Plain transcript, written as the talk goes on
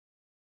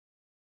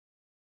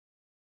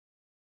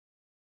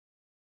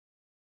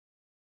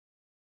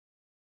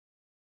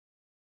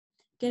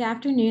Good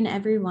afternoon,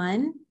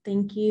 everyone.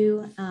 Thank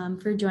you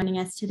for joining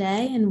us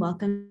today and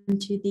welcome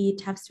to the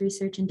Tufts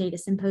Research and Data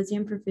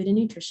Symposium for Food and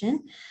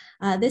Nutrition.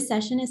 This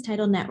session is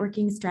titled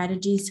Networking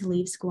Strategies to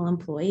Leave School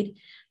Employed.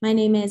 My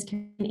name is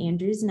Karen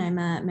Andrews and I'm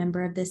a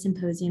member of the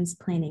symposium's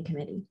planning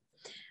committee.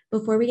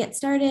 Before we get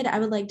started, I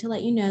would like to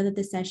let you know that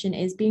this session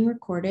is being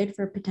recorded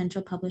for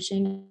potential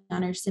publishing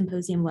on our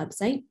symposium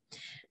website.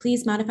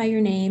 Please modify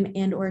your name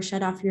and or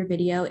shut off your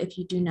video if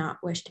you do not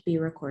wish to be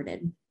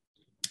recorded.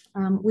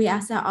 We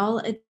ask that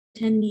all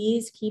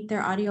attendees keep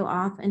their audio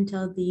off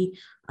until the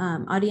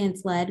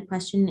audience-led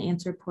question and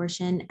answer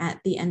portion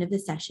at the end of the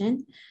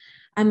session.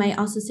 I might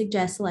also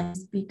suggest select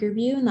speaker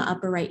view in the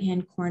upper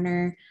right-hand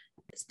corner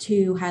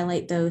to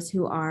highlight those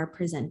who are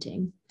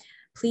presenting.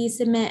 Please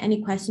submit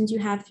any questions you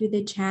have through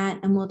the chat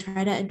and we'll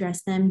try to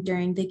address them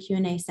during the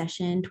Q&A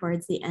session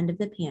towards the end of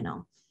the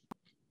panel.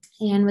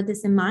 And with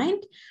this in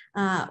mind,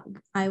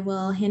 I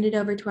will hand it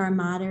over to our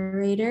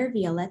moderator,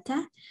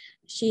 Violeta.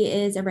 She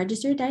is a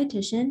registered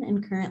dietitian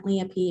and currently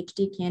a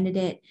PhD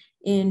candidate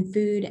in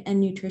food and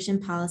nutrition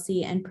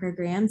policy and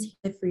programs at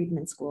the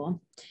Friedman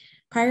School.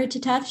 Prior to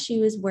Tufts, she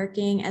was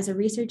working as a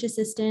research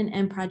assistant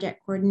and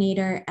project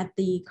coordinator at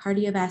the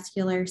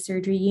Cardiovascular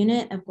Surgery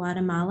Unit of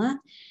Guatemala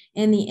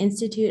and the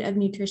Institute of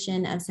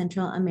Nutrition of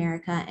Central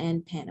America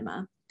and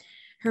Panama.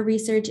 Her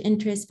research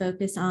interests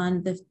focus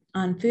on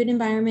food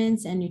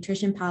environments and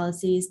nutrition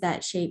policies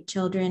that shape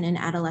children and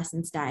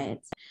adolescents'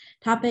 diets,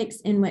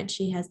 topics in which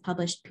she has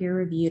published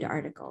peer-reviewed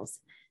articles.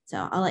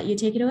 So I'll let you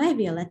take it away,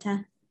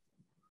 Violeta.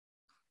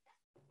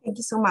 Thank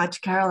you so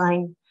much,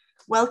 Caroline.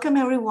 Welcome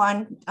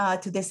everyone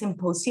to the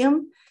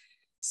symposium.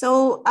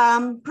 So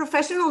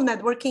professional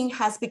networking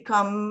has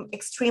become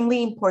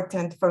extremely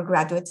important for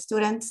graduate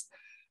students.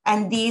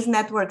 And these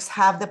networks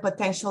have the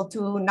potential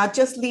to not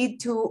just lead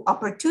to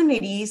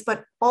opportunities,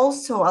 but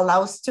also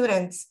allow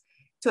students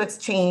to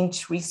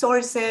exchange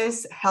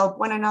resources, help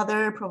one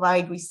another,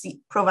 provide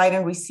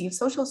and receive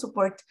social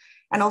support,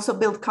 and also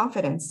build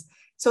confidence.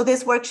 So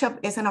this workshop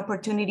is an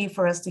opportunity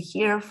for us to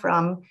hear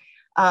from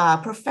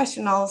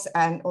professionals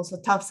and also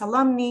Tufts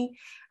alumni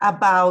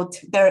about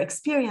their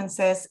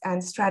experiences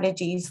and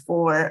strategies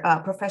for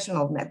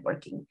professional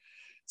networking.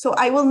 So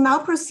I will now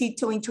proceed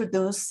to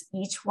introduce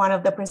each one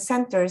of the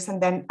presenters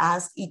and then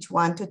ask each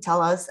one to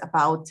tell us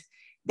about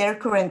their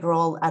current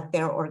role at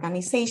their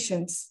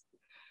organizations.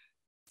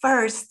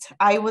 First,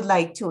 I would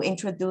like to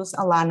introduce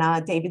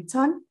Alana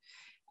Davidson,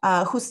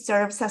 who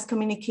serves as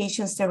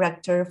Communications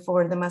Director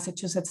for the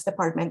Massachusetts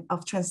Department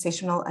of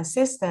Transitional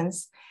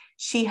Assistance.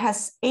 She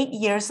has 8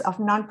 years of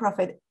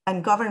nonprofit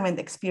and government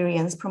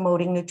experience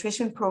promoting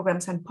nutrition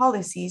programs and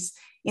policies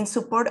in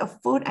support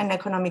of food and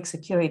economic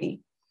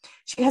security.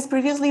 She has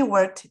previously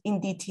worked in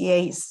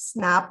DTA's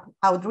SNAP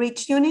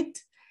Outreach Unit,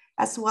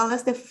 as well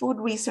as the Food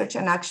Research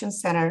and Action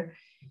Center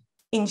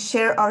in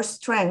Share Our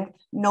Strength,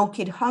 No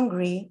Kid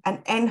Hungry,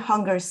 and End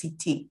Hunger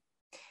CT.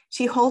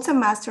 She holds a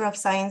Master of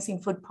Science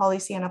in Food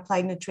Policy and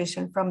Applied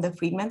Nutrition from the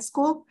Friedman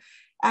School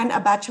and a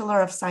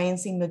Bachelor of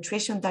Science in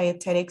Nutrition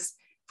Dietetics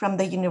from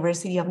the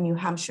University of New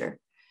Hampshire.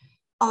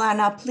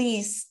 Alana,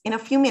 please, in a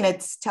few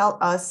minutes, tell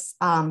us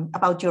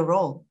about your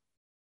role.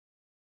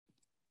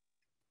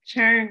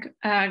 Sure.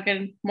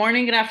 Good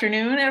morning, good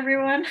afternoon,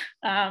 everyone,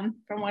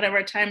 from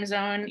whatever time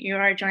zone you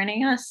are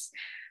joining us.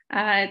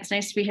 It's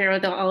nice to be here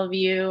with all of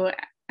you.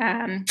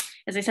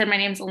 As I said, my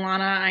name is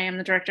Alana. I am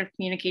the Director of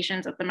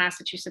Communications at the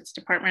Massachusetts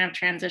Department of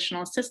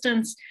Transitional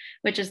Assistance,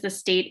 which is the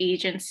state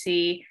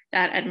agency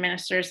that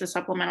administers the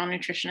Supplemental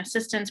Nutrition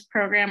Assistance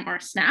Program, or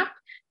SNAP,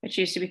 which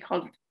used to be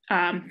called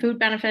food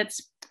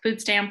benefits,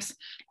 food stamps,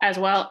 as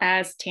well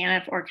as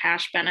TANF or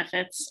cash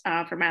benefits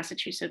for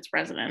Massachusetts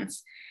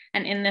residents.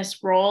 And in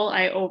this role,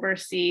 I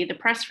oversee the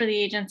press for the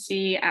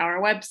agency,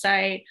 our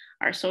website,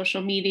 our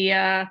social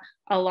media,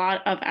 a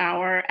lot of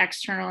our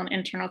external and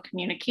internal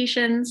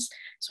communications.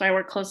 So I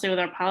work closely with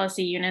our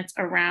policy units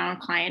around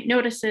client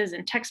notices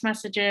and text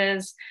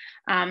messages,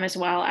 as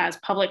well as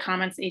public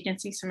comments the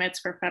agency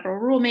submits for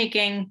federal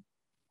rulemaking,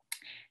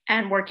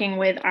 and working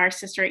with our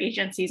sister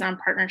agencies on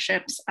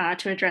partnerships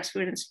to address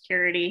food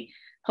insecurity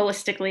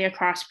holistically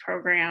across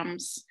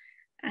programs.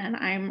 And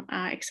I'm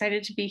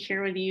excited to be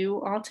here with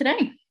you all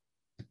today.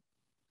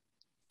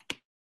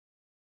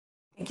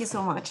 Thank you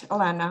so much,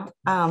 Alana.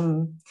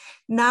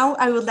 Now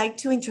I would like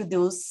to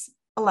introduce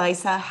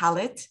Eliza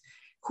Hallett,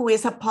 who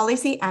is a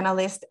policy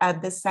analyst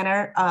at the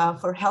Center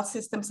for Health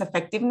Systems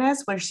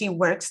Effectiveness, where she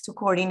works to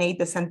coordinate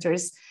the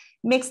center's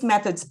mixed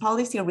methods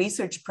policy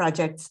research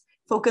projects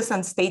focused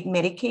on state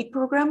Medicaid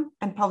program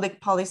and public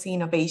policy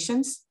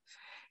innovations.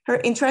 Her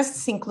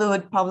interests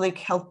include public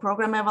health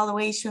program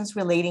evaluations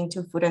relating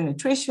to food and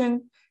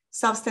nutrition,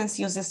 substance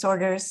use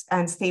disorders,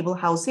 and stable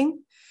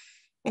housing.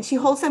 And she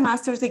holds a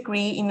master's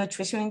degree in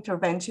nutrition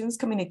interventions,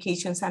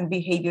 communications, and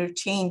behavior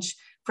change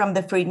from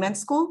the Friedman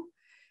School.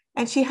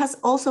 And she has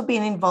also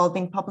been involved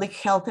in public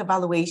health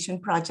evaluation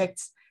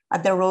projects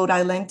at the Rhode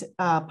Island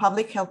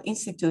Public Health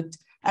Institute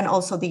and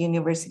also the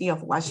University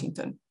of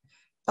Washington.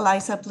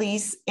 Eliza,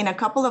 please, in a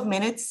couple of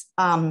minutes,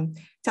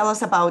 tell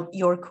us about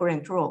your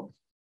current role.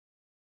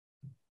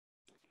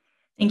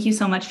 Thank you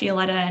so much,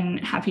 Violeta, and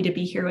happy to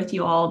be here with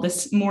you all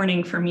this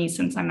morning for me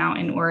since I'm out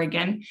in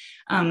Oregon.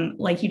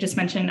 Like you just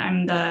mentioned,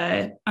 I'm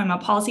a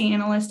policy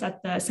analyst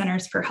at the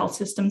Centers for Health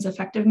Systems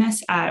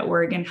Effectiveness at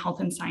Oregon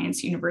Health and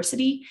Science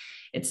University.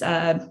 It's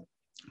a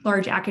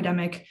large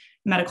academic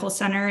medical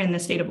center in the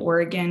state of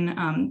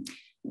Oregon.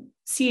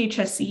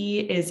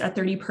 CHSE is a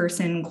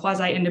 30-person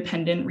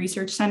quasi-independent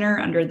research center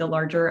under the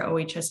larger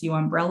OHSU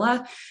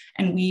umbrella.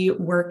 And we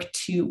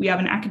have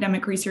an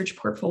academic research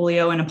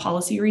portfolio and a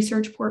policy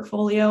research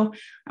portfolio.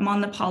 I'm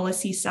on the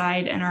policy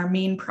side, and our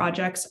main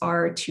projects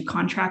are to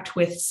contract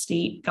with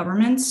state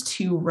governments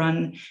to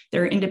run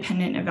their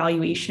independent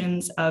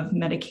evaluations of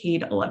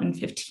Medicaid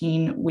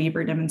 1115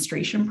 waiver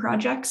demonstration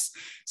projects.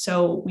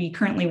 So we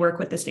currently work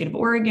with the state of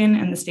Oregon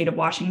and the state of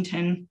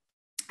Washington,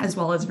 as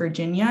well as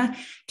Virginia,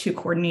 to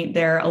coordinate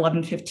their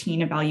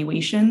 1115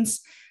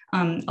 evaluations.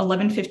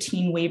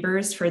 1115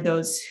 waivers, for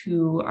those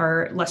who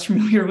are less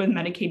familiar with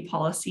Medicaid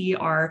policy,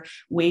 are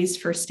ways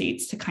for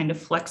states to kind of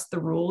flex the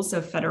rules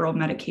of federal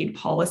Medicaid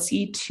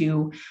policy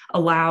to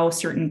allow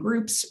certain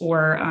groups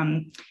or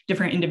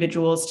different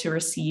individuals to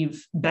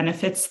receive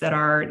benefits that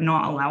are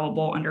not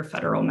allowable under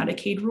federal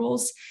Medicaid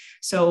rules.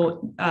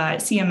 So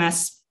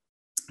CMS,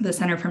 the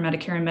Center for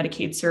Medicare and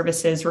Medicaid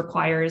Services,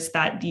 requires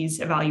that these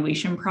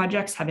evaluation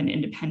projects have an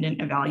independent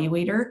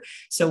evaluator.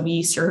 So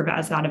we serve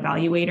as that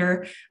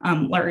evaluator,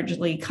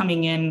 largely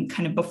coming in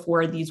kind of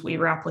before these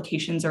waiver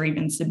applications are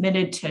even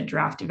submitted to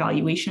draft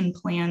evaluation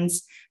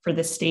plans for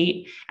the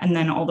state, and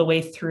then all the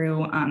way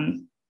through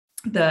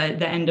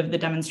the end of the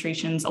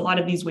demonstrations. A lot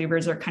of these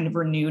waivers are kind of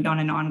renewed on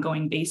an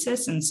ongoing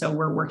basis. And so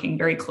we're working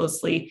very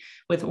closely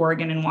with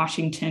Oregon and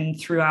Washington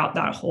throughout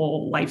that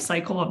whole life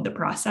cycle of the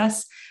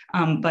process.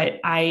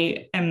 But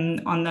I am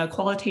on the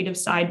qualitative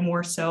side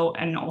more so,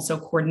 and also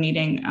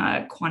coordinating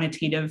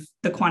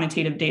the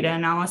quantitative data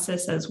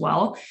analysis as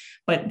well.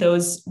 But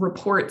those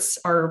reports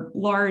are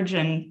large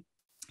and,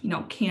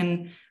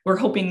 we're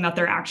hoping that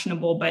they're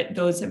actionable, but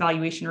those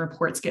evaluation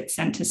reports get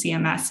sent to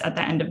CMS at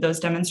the end of those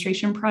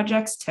demonstration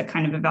projects to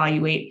kind of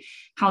evaluate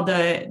how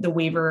the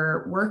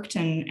waiver worked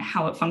and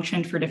how it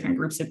functioned for different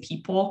groups of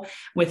people,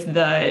 with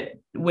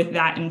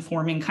that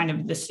informing kind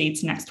of the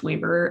state's next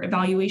waiver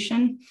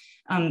evaluation.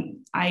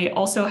 I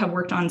also have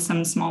worked on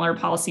some smaller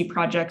policy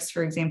projects,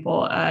 for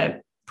example,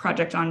 a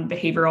project on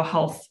behavioral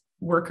health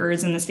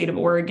workers in the state of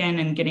Oregon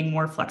and getting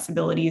more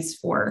flexibilities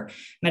for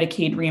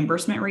Medicaid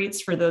reimbursement rates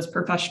for those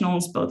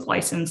professionals, both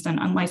licensed and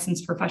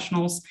unlicensed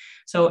professionals.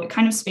 So it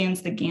kind of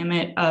spans the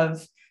gamut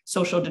of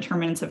social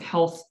determinants of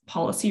health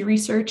policy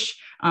research.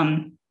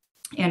 And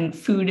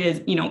food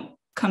is,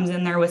 comes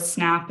in there with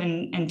SNAP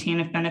and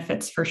TANF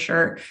benefits for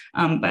sure.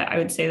 But I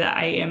would say that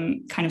I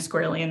am kind of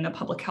squarely in the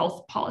public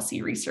health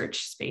policy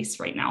research space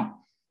right now.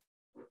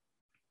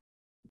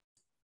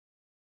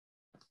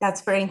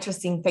 That's very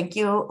interesting. Thank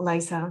you,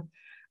 Eliza.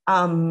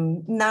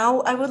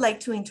 Now I would like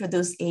to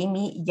introduce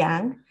Amy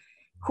Yang,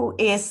 who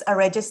is a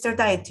registered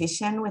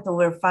dietitian with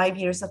over 5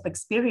 years of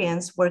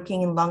experience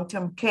working in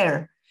long-term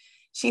care.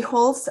 She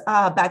holds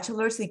a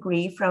bachelor's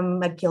degree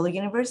from McGill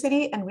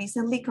University and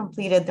recently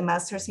completed the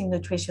master's in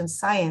nutrition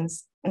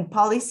science and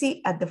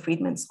policy at the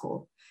Friedman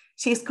School.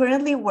 She is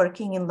currently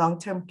working in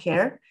long-term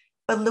care,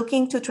 but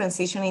looking to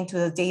transition into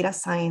the data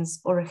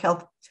science or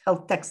health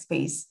tech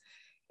space.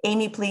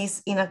 Amy,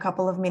 please, in a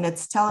couple of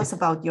minutes, tell us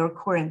about your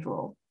current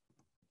role.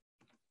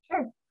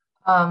 Sure.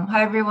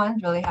 Hi, everyone.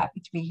 Really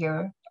happy to be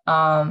here.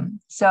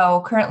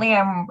 So currently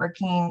I'm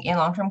working in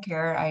long-term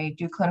care. I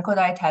do clinical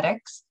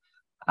dietetics.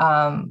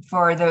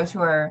 For those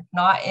who are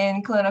not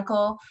in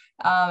clinical,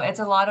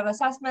 it's a lot of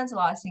assessments, a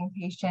lot of seeing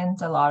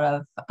patients, a lot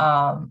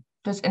of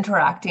just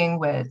interacting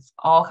with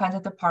all kinds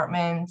of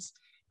departments,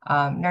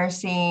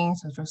 nursing,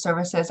 social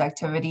services,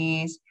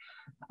 activities.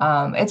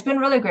 It's been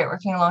really great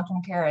working in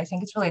long-term care. I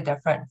think it's really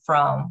different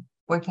from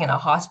working in a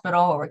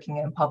hospital or working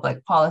in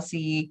public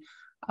policy.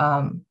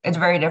 It's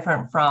very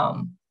different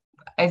from,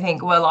 I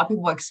think, what a lot of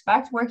people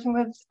expect working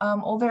with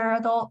older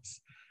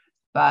adults.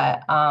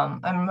 But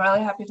I'm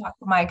really happy to talk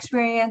about my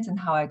experience and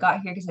how I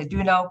got here, because I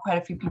do know quite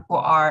a few people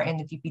are in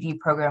the DPD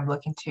program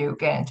looking to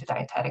get into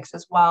dietetics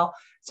as well.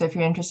 So if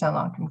you're interested in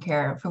long-term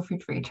care, feel free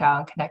to reach out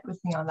and connect with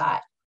me on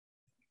that.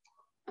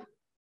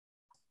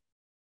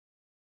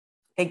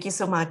 Thank you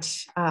so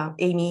much,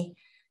 Amy.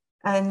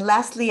 And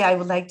lastly, I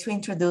would like to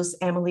introduce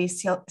Emily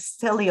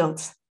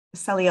Steliotes.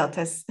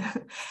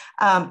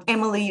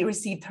 Emily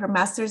received her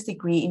master's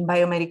degree in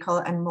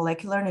biomedical and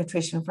molecular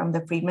nutrition from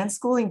the Friedman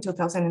School in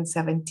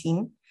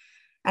 2017.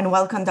 And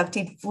while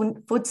conducting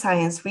food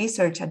science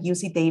research at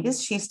UC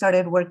Davis, she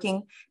started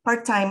working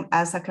part-time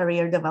as a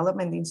career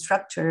development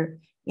instructor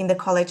in the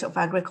College of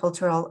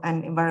Agricultural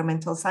and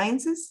Environmental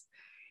Sciences.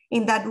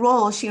 In that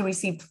role, she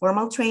received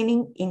formal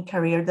training in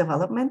career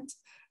development.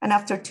 And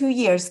after 2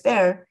 years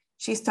there,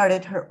 she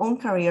started her own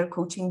career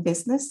coaching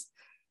business.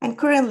 And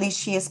currently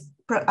she is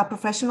a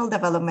professional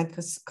development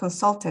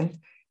consultant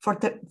for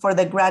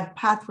the Grad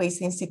Pathways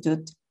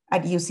Institute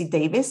at UC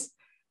Davis,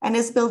 and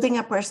is building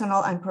a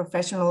personal and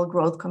professional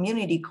growth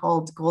community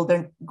called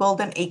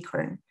Golden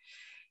Acorn.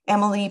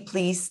 Emily,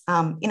 please,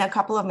 in a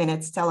couple of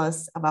minutes, tell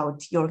us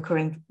about your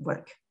current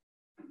work.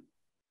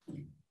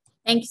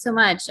 Thank you so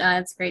much.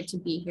 It's great to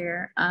be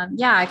here.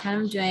 Yeah, I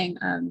kind of doing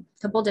a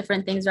couple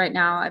different things right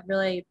now. I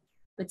really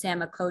would say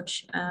I'm a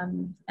coach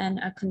and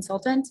a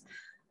consultant.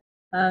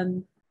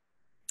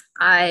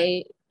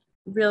 I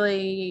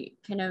really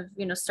kind of,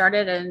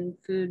 started in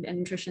food and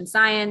nutrition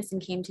science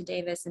and came to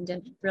Davis and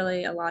did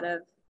really a lot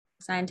of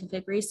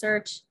scientific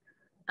research,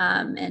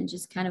 and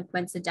just kind of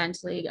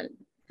coincidentally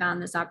found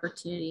this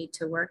opportunity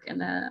to work in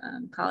the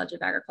College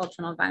of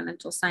Agricultural and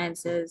Environmental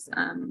Sciences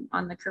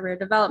on the career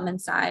development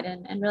side,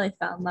 and really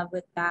fell in love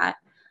with that.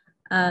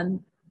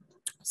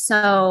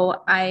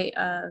 So I,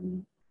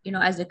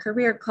 as a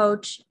career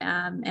coach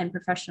and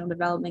professional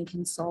development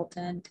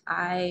consultant,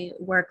 I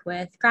work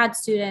with grad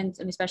students,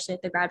 and especially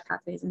at the Grad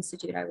Pathways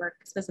Institute, I work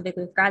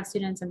specifically with grad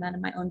students. And then in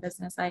my own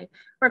business, I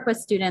work with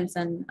students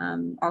and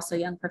also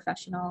young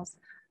professionals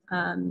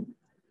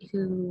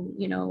who,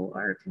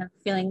 are kind of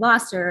feeling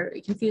lost or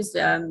confused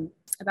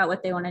about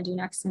what they want to do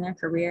next in their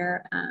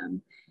career.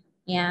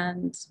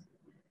 And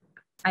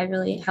I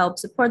really help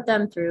support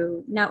them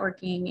through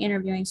networking,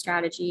 interviewing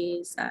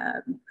strategies,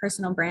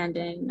 personal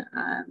branding.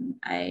 I'm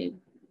a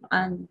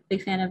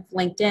big fan of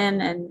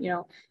LinkedIn,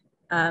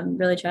 and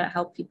really try to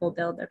help people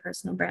build their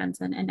personal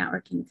brands and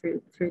networking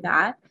through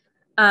that.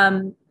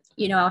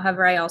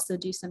 However, I also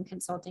do some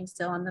consulting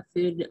still on the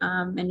food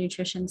and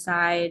nutrition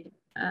side.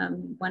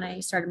 When I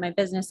started my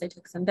business, I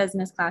took some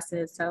business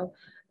classes. So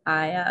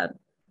I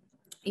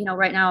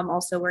right now I'm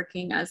also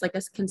working as like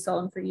a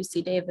consultant for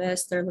UC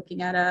Davis. They're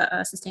looking at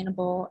a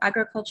sustainable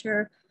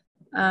agriculture.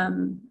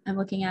 I'm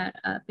looking at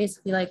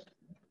basically like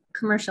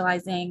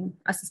commercializing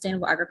a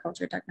sustainable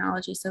agriculture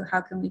technology. So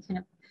how can we kind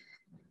of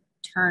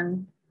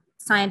turn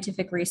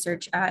scientific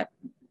research at,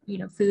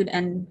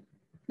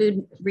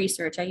 food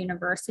research at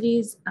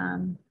universities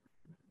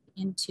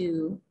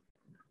into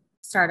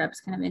startups,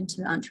 kind of into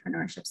the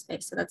entrepreneurship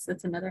space. So that's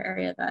another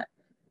area that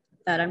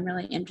I'm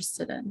really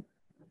interested in.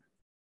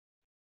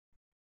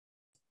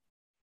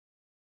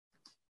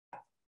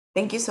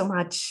 Thank you so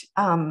much,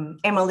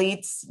 Emily.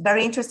 It's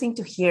very interesting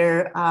to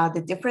hear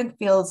the different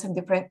fields and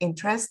different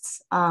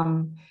interests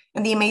and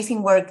the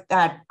amazing work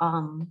that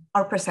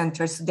our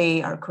presenters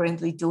today are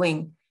currently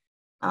doing.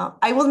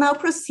 I will now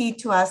proceed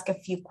to ask a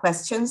few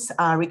questions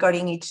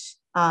regarding each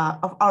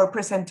of our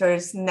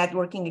presenters'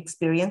 networking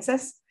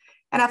experiences.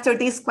 And after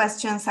these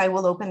questions, I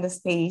will open the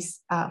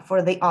space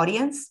for the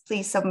audience.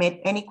 Please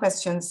submit any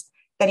questions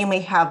that you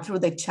may have through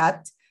the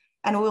chat,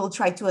 and we will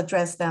try to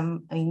address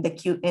them in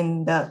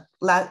the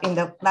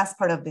last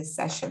part of this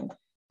session.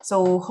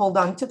 So hold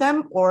on to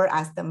them or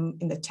ask them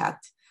in the chat.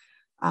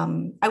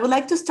 I would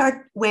like to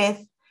start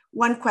with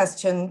one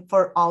question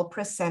for all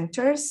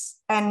presenters.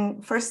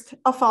 And first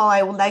of all,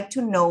 I would like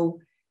to know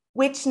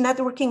which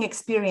networking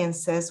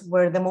experiences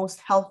were the most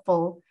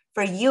helpful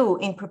for you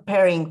in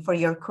preparing for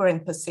your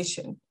current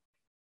position.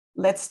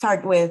 Let's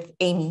start with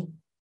Amy.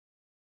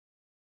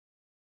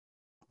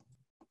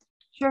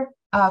 Sure.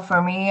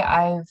 For me,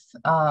 I've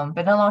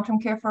been in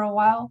long-term care for a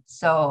while.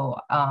 So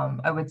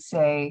I would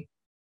say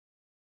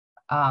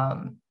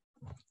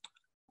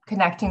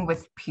connecting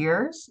with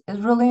peers is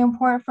really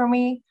important for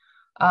me.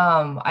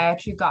 I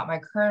actually got my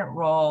current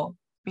role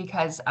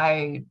because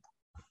I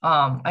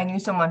knew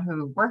someone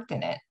who worked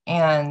in it.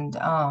 And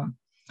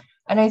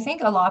I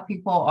think a lot of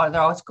people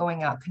they're always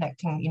going out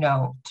connecting,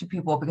 to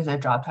people because of their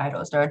job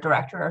titles. They're a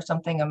director or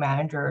something, a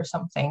manager or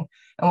something.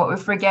 And what we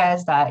forget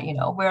is that,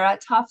 we're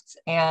at Tufts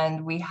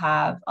and we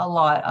have a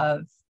lot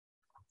of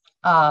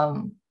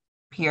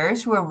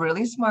peers who are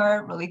really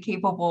smart, really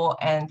capable.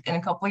 And in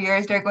a couple of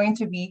years, they're going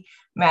to be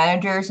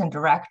managers and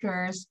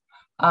directors.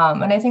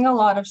 And I think a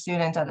lot of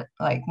students,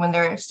 when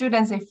they're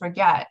students, they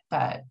forget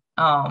that,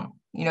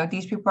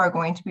 these people are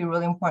going to be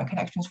really important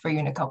connections for you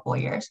in a couple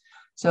of years.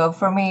 So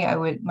for me,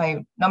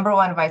 my number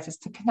one advice is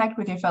to connect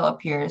with your fellow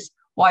peers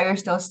while you're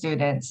still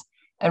students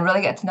and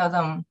really get to know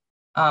them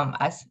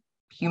as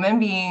human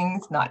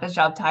beings, not as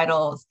job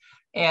titles.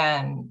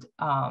 And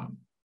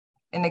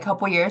in a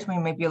couple of years, when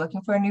you may be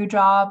looking for a new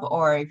job,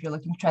 or if you're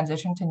looking to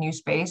transition to new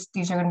space,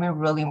 these are going to be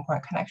really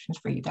important connections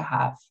for you to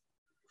have.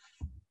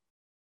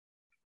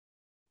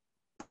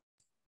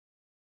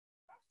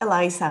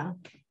 Eliza.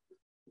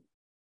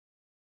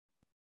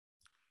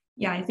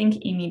 Yeah, I think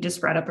Amy just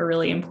brought up a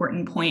really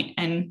important point.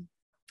 And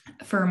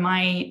for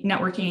my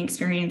networking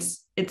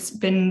experience, it's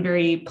been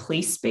very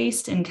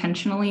place-based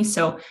intentionally.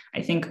 So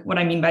I think what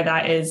I mean by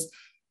that is,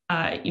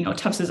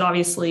 Tufts is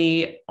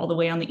obviously all the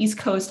way on the East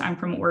Coast. I'm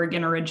from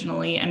Oregon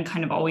originally and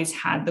kind of always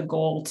had the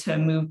goal to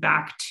move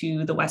back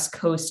to the West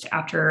Coast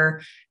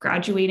after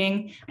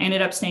graduating. I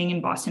ended up staying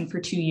in Boston for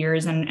 2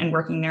 years and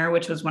working there,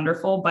 which was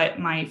wonderful. But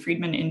my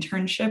Friedman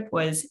internship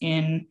was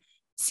in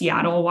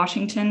Seattle,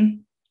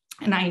 Washington.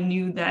 And I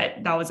knew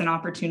that was an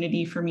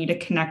opportunity for me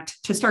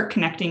to start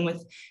connecting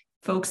with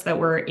folks that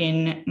were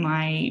in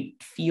my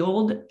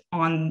field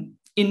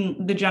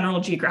in the general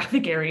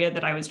geographic area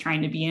that I was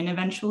trying to be in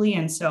eventually.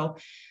 And so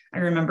I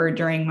remember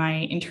during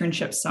my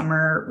internship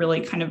summer,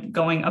 really kind of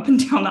going up and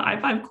down the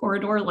I-5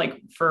 corridor,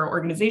 like for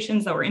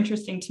organizations that were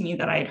interesting to me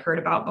that I had heard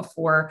about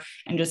before,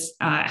 and just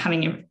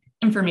having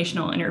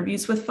informational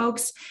interviews with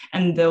folks.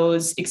 And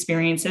those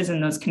experiences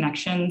and those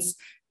connections,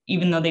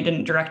 even though they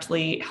didn't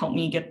directly help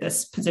me get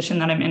this position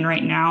that I'm in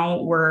right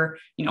now, were,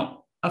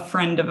 a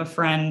friend of a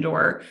friend,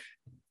 or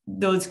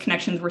those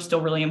connections were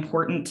still really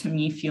important to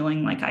me,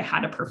 feeling like I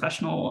had a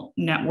professional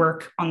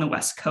network on the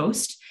West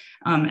Coast.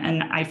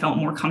 And I felt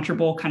more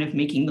comfortable kind of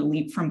making the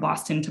leap from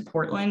Boston to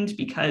Portland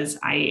because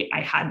I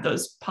had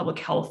those public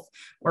health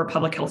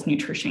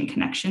nutrition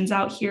connections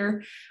out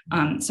here.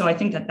 So I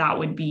think that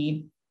would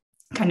be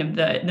kind of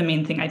the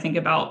main thing I think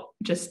about,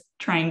 just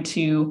trying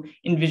to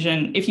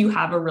envision, if you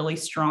have a really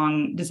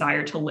strong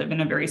desire to live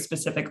in a very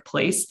specific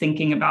place,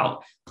 thinking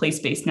about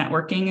place-based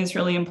networking is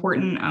really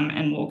important,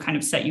 and will kind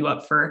of set you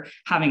up for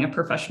having a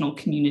professional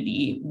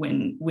community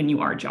when you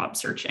are job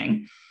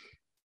searching.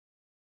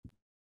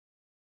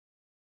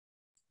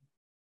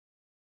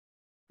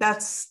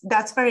 That's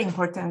very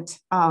important,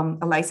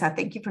 Eliza.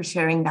 Thank you for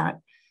sharing that.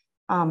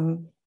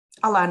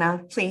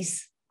 Alana,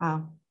 please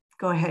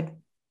go ahead.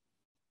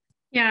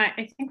 Yeah,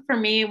 I think for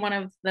me, one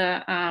of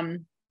the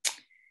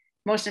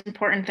most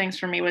important things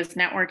for me was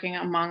networking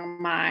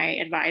among my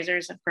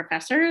advisors and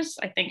professors.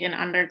 I think in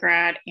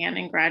undergrad and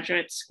in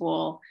graduate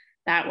school,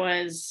 that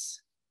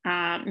was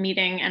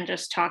meeting and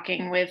just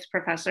talking with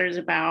professors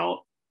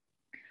about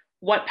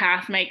what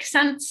path makes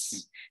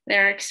sense,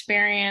 their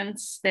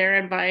experience, their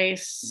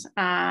advice.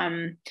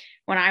 When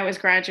I was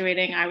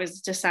graduating, I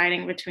was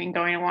deciding between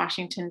going to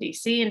Washington,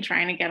 D.C. and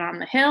trying to get on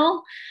the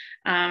Hill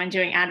and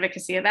doing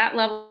advocacy at that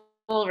level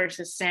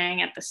versus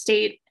staying at the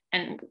state.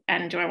 And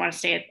do I want to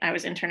stay I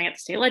was interning at the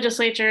state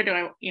legislature. Do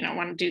I,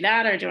 want to do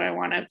that? Or do I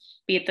want to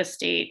be at the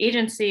state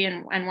agency?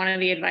 And one of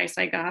the advice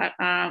I got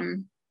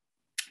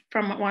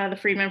from one of the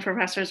Friedman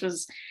professors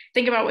was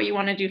think about what you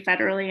want to do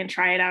federally and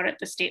try it out at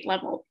the state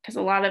level. Because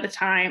a lot of the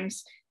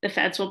times the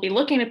feds will be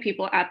looking to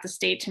people at the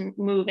state to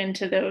move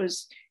into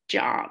those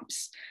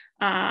jobs.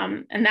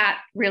 And that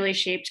really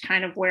shaped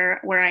kind of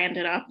where I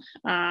ended up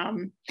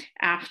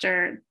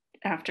after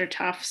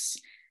Tufts.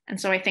 And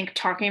so I think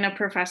talking to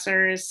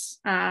professors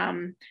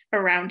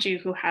around you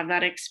who have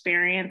that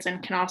experience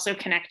and can also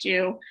connect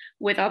you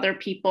with other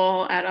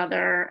people at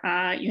other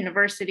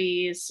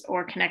universities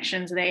or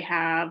connections they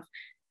have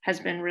has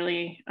been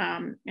really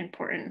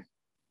important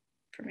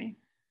for me.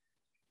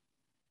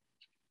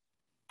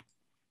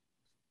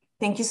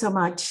 Thank you so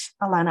much,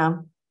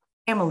 Alana.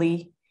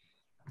 Emily.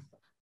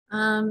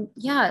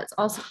 Yeah, it's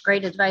also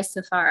great advice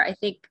so far. I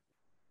think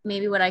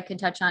maybe what I could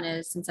touch on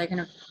is, since I kind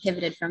of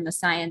pivoted from the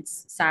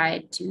science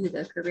side to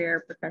the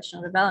career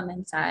professional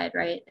development side,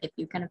 right? If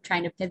you're kind of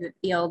trying to pivot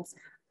fields,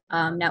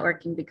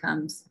 networking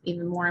becomes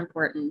even more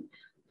important.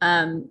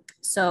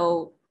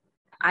 So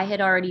I had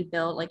already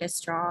built like a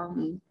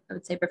strong, I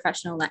would say,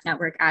 professional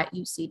network at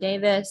UC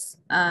Davis.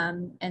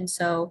 And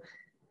so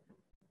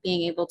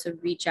being able to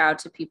reach out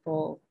to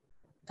people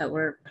that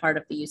were part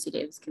of the UC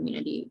Davis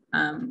community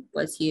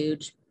was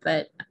huge.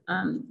 But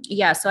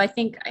yeah, so I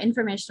think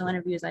informational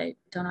interviews, I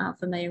don't know how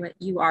familiar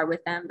you are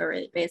with them, but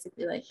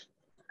basically like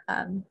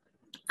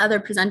other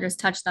presenters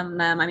touched on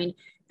them. I mean,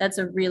 that's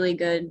a really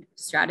good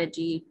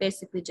strategy,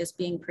 basically just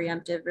being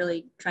preemptive,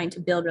 really trying to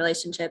build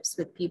relationships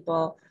with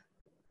people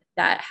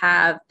that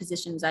have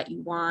positions that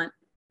you want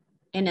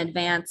in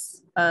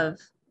advance of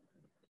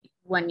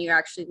when you're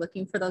actually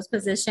looking for those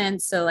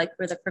positions. So like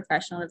for the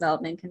professional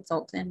development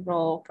consultant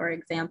role, for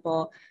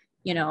example,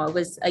 it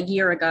was a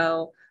year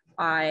ago,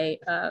 I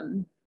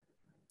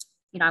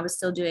was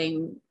still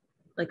doing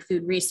like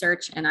food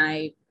research, and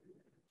I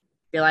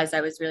realized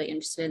I was really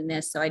interested in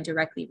this. So I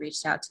directly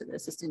reached out to the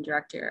assistant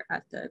director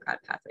at the Grad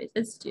Pathways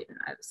Institute. And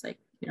I was like,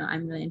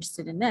 I'm really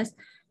interested in this,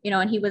 and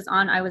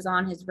I was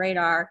on his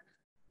radar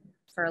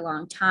for a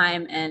long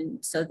time.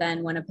 And so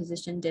then when a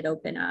position did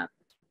open up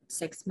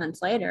 6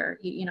 months later,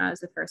 I was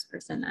the first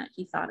person that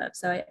he thought of.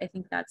 So I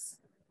think that's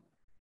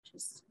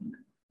just,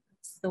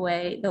 it's the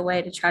way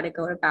to try to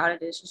go about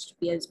it, is just to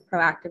be as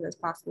proactive as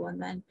possible.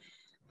 And then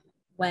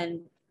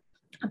when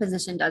a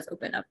position does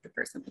open up, the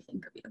person will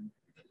think of you.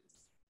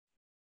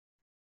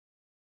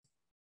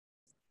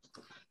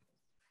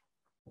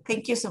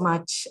 Thank you so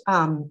much,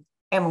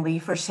 Emily,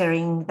 for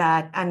sharing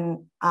that.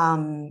 And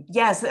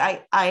yes,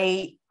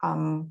 I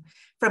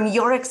from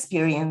your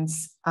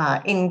experience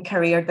in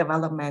career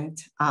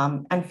development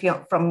and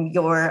from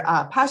your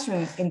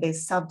passion in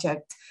this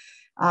subject,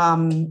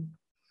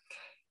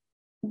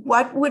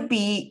 what would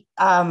be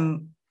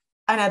an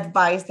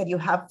advice that you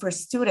have for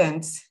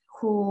students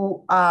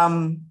who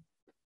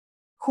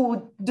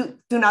do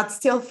not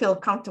still feel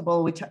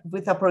comfortable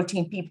with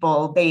approaching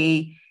people?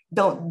 They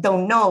don't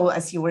know,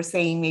 as you were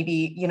saying,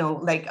 maybe,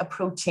 like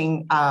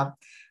approaching a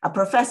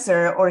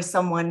professor or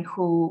someone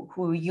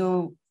who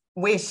you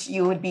wish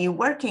you would be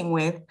working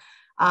with,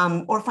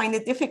 or find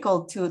it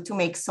difficult to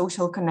make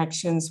social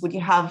connections. Would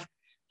you have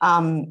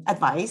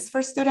advice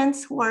for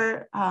students who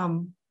are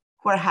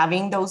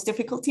having those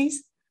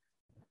difficulties?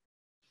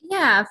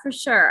 Yeah, for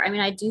sure. I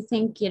mean, I do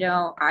think,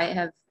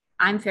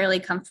 I'm fairly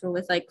comfortable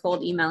with like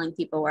cold emailing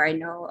people where I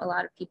know a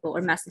lot of people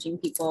or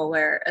messaging people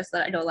where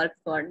I know a lot of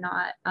people are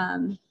not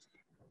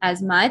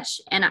as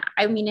much. And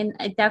I mean,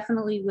 I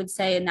definitely would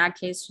say in that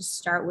case, just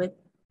start with,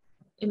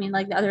 I mean,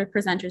 like the other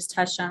presenters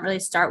touched on, really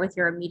start with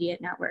your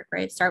immediate network,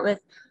 right? Start with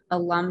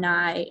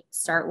alumni,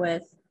 start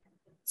with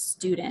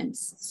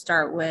students,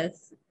 start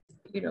with,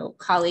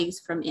 colleagues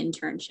from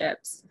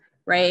internships,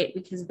 right?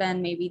 Because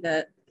then maybe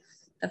the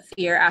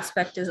fear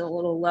aspect is a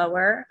little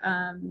lower.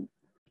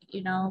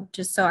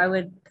 Just so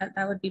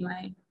that would be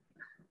my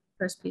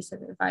first piece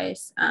of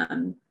advice.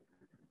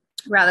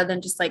 Rather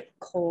than just like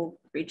cold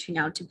reaching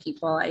out to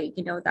people,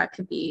 that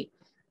could be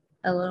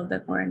a little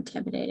bit more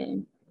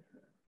intimidating.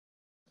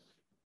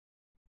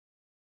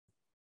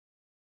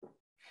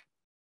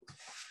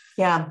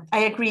 Yeah, I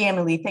agree,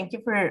 Emily. Thank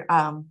you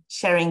for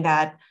sharing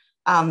that.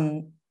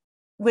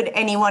 Would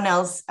anyone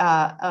else,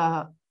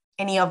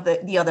 any of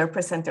the other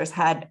presenters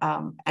had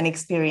an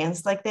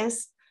experience like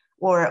this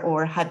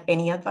or had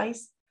any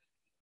advice?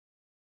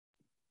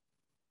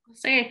 I'll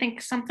say I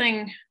think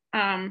something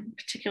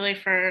particularly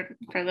for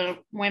the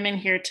women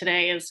here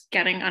today is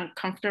getting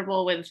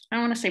uncomfortable with, I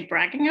don't want to say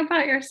bragging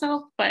about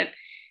yourself, but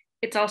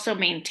it's also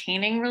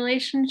maintaining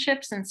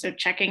relationships. And so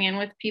checking in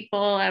with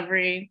people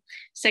every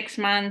 6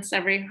 months,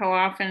 every how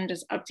often,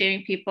 just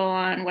updating people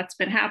on what's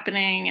been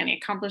happening, any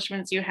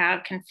accomplishments you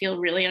have can feel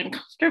really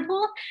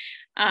uncomfortable.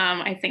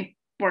 I think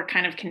we're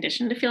kind of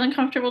conditioned to feel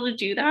uncomfortable to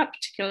do that,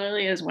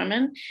 particularly as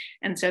women.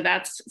 And so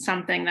that's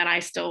something that I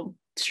still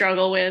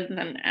struggle with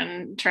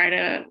and try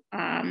to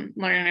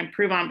learn and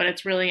improve on. But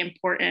it's really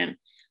important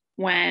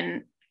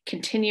when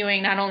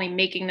continuing, not only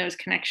making those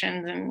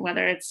connections, and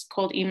whether it's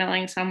cold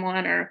emailing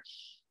someone or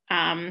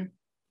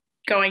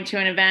going to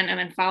an event and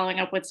then following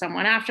up with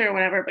someone after or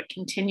whatever, but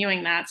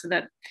continuing that so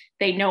that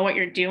they know what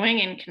you're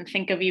doing and can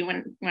think of you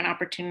when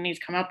opportunities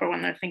come up or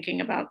when they're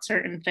thinking about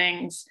certain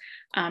things.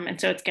 And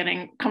so it's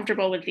getting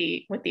comfortable with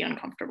the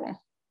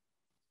uncomfortable.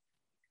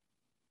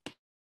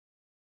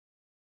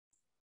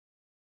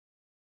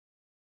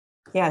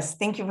 Yes,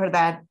 thank you for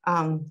that.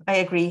 I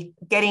agree.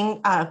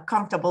 Getting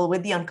comfortable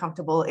with the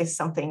uncomfortable is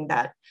something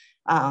that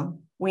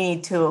we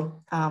need to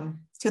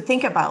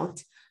think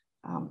about.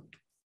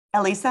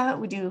 Eliza,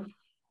 would you?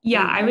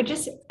 Yeah, I would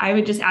just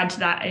add to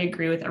that. I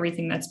agree with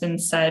everything that's been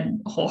said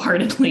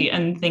wholeheartedly,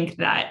 and think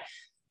that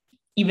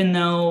even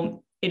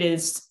though it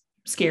is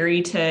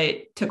scary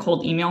to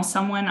cold email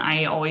someone,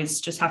 I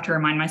always just have to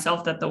remind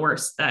myself that the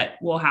worst that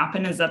will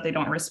happen is that they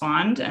don't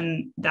respond,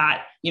 and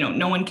that,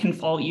 no one can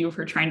fault you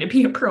for trying to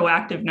be a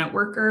proactive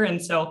networker.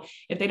 And so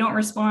if they don't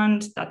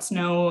respond, that's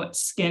no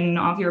skin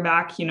off your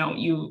back.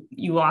 You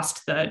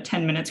lost the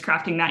 10 minutes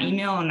crafting that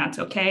email, and that's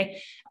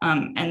okay.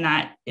 And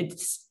that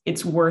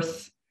it's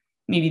worth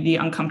maybe the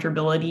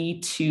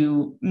uncomfortability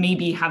to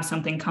maybe have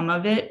something come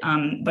of it.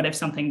 But if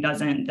something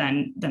doesn't,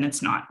 then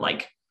it's not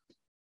like,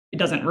 it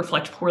doesn't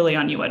reflect poorly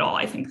on you at all.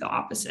 I think the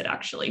opposite,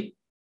 actually.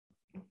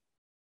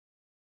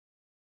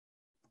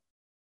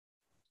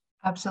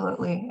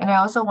 Absolutely. And I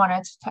also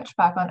wanted to touch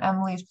back on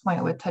Emily's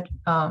point with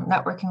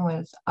networking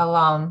with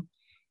alum.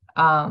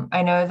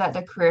 I know that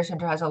the Career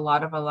Center has a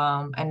lot of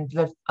alum, and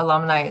the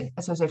Alumni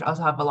Association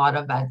also have a lot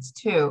of events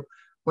too,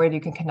 where you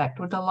can connect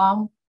with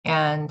alum.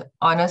 And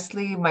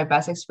honestly, my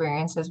best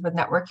experiences with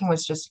networking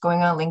was just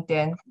going on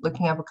LinkedIn,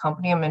 looking up a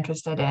company I'm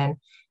interested in,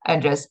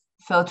 and just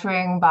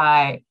filtering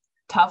by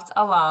Tufts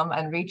alum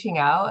and reaching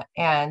out.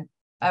 And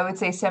I would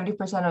say 70%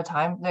 of the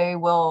time they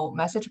will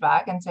message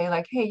back and say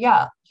like, hey,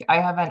 yeah, I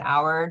have an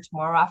hour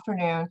tomorrow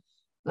afternoon,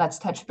 let's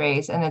touch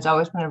base. And it's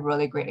always been a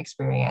really great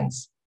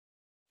experience.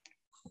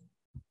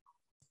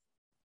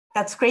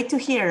 That's great to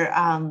hear.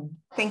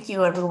 Thank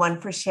you everyone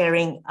for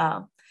sharing.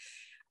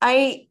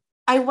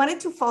 I wanted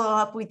to follow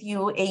up with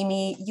you,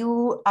 Amy.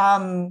 You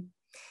are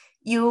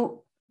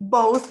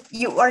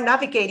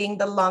navigating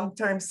the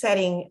long-term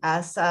setting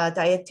as a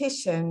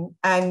dietitian,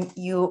 and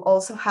you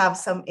also have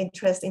some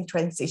interest in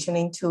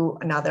transitioning to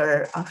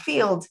another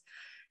field.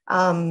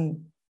 Tell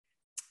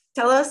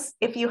us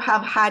if you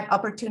have had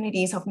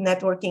opportunities of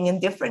networking in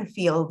different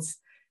fields,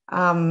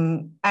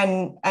 and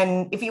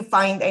if you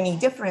find any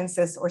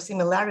differences or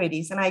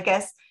similarities. And I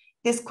guess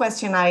this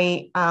question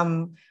I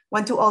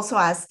want to also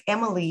ask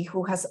Emily,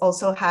 who has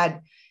also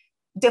had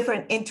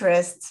different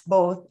interests,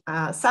 both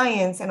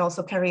science and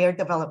also career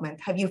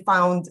development. Have you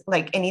found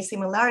like any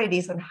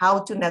similarities on how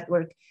to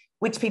network,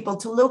 which people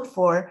to look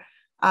for,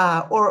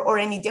 or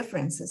any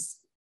differences?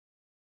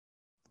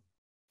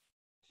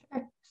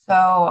 Sure.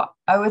 So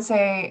I would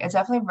say it's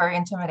definitely very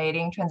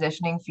intimidating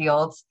transitioning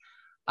fields,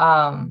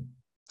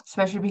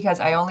 especially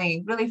because I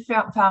only really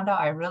found out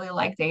I really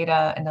like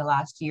data in the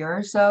last year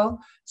or so.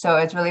 So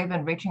it's really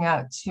been reaching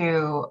out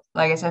to,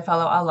 like I said,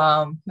 fellow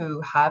alum who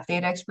have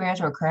data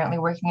experience or are currently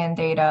working in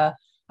data,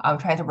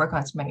 trying to work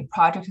on as many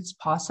projects as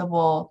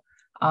possible.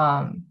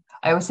 I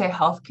would say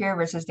healthcare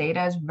versus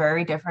data is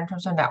very different in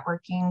terms of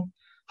networking.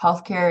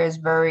 Healthcare is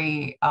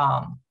very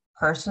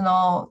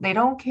personal. They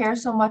don't care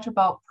so much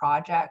about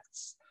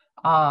projects.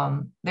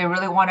 They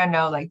really want to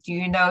know, like, do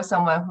you know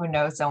someone who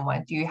knows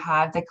someone? Do you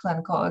have the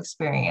clinical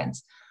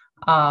experience?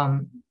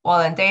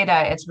 While in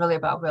data, it's really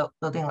about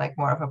building like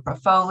more of a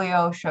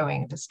portfolio,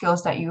 showing the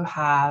skills that you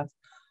have,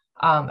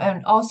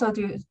 and also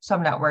do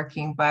some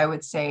networking, but I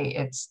would say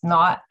it's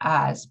not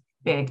as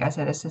big as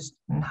it is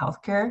in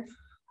healthcare.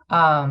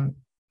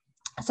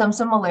 Some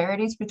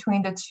similarities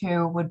between the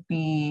two would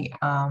be,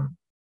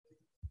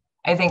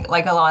 I think,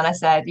 like Alana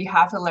said, you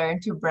have to learn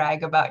to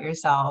brag about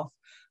yourself.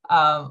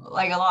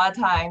 Like a lot of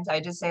times I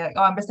just say like,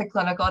 oh, I'm just a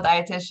clinical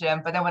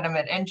dietitian. But then when I'm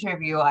at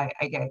interview, I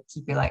get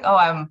to be like, oh,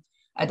 I'm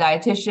a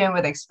dietitian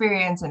with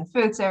experience in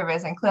food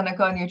service and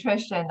clinical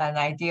nutrition. And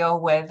I deal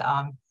with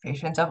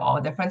patients of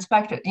all different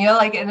spectrums,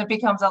 like, and it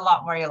becomes a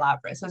lot more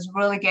elaborate. So it's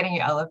really getting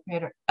your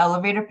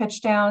elevator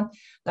pitch down,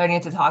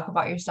 learning to talk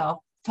about yourself,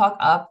 talk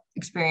up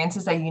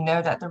experiences that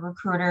that the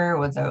recruiter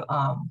or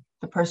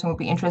the person would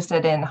be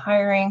interested in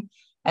hiring,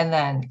 and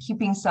then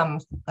keeping some,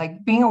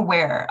 like, being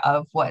aware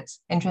of what's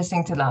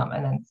interesting to them,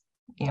 and then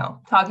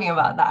talking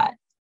about that.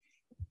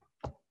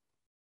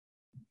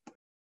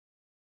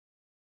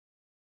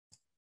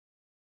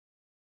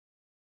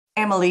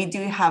 Emily, do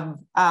you have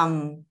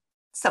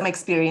some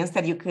experience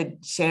that you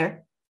could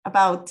share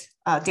about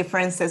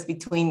differences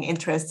between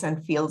interests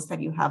and fields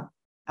that you have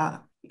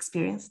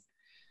experienced?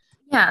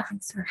 Yeah,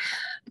 thanks for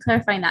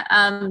clarifying that.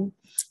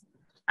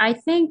 I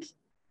think,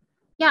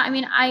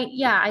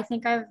 I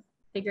think I've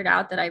figured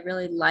out that I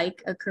really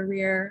like a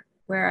career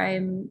where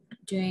I'm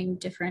doing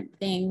different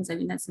things. I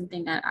mean, that's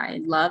something that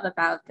I love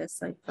about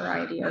this, like,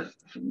 variety of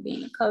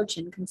being a coach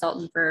and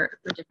consultant for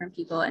different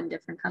people and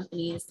different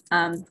companies.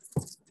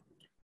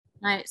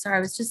 Sorry, I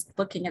was just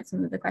looking at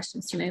some of the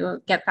questions too. Maybe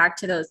we'll get back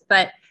to those.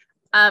 But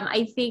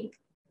I think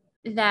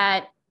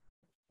that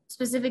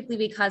specifically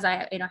because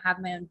I have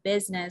my own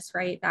business,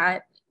 right?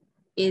 That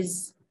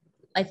is,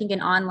 I think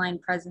an online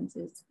presence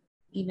is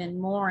even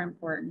more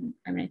important.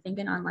 I mean, I think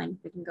an online,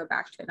 we can go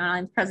back to it. An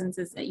online presence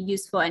is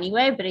useful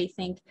anyway, but I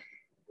think,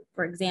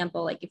 for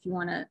example, like if you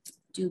want to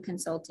do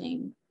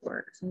consulting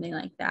or something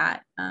like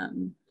that,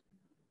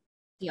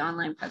 the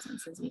online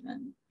presence is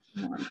even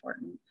more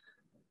important.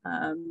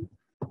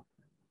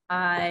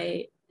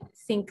 I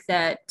think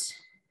that,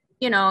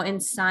 in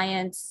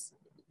science,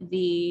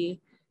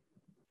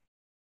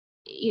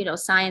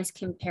 science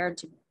compared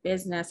to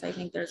business, I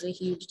think there's a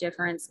huge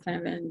difference kind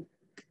of in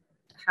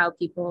how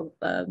people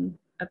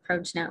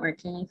approach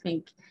networking. I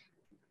think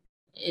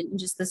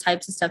just the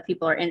types of stuff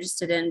people are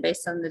interested in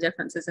based on the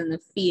differences in the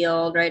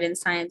field, right? In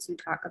science, you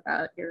talk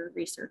about your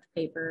research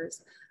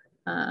papers.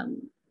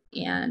 And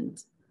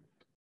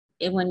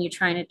when you're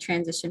trying to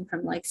transition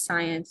from like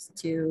science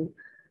to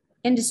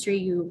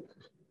industry,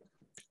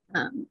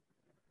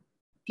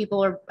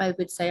 people are, I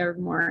would say, are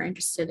more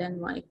interested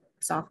in like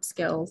soft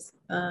skills,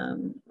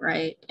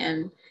 right?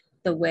 And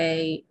the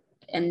way,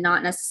 and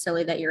not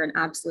necessarily that you're an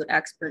absolute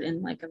expert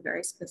in like a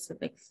very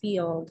specific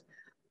field,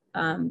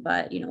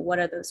 but what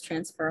are those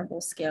transferable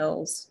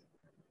skills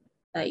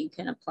that you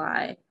can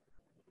apply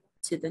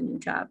to the new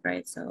job,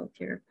 right? So if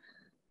you're,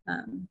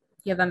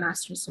 you have a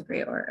master's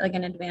degree or like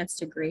an advanced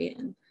degree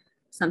and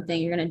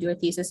something, you're going to do a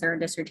thesis or a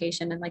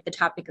dissertation, and like the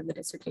topic of the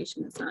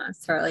dissertation is not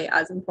necessarily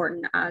as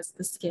important as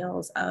the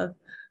skills of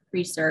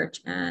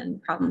research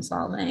and problem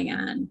solving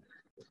and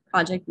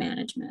project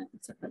management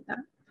and stuff like that.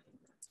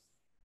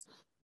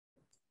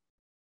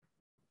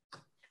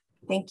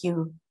 Thank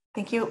you.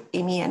 Thank you,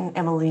 Amy and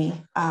Emily.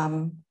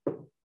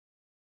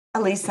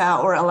 Eliza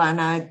or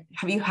Alana,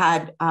 have you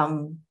had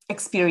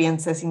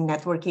experiences in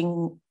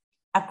networking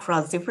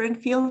across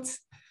different fields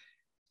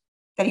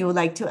that you would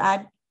like to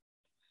add?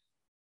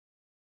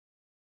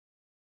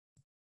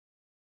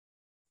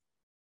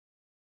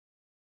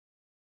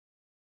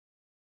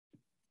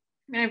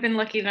 I've been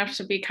lucky enough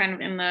to be kind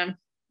of in the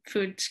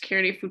food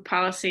security, food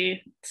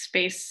policy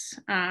space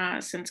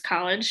since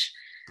college.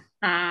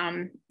 So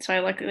I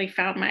luckily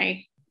found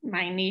my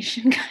niche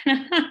and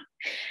kind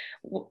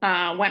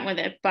of went with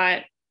it.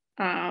 But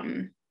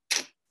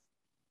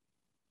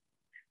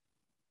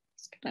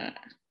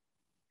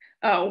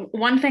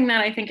one thing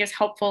that I think is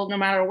helpful, no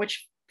matter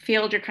which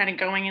field you're kind of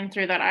going in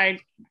through, that I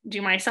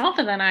do myself,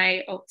 and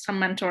then some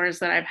mentors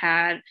that I've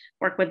had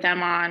work with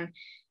them on,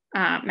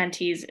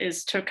 mentees,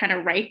 is to kind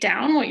of write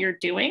down what you're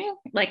doing,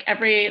 like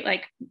every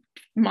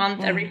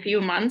month, every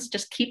few months,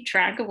 just keep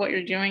track of what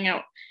you're doing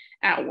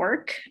at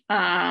work.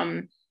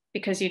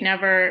 Because you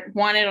never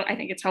want it. I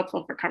think it's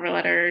helpful for cover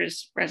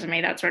letters,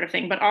 resume, that sort of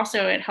thing, but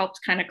also it helps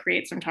kind of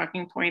create some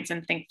talking points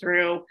and think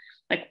through,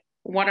 like,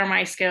 what are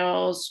my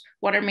skills?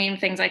 What are main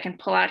things I can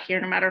pull out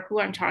here, no matter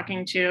who I'm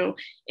talking to?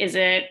 Is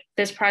it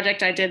this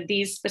project I did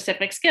these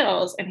specific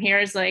skills, and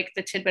here's like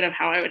the tidbit of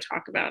how I would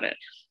talk about it,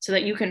 so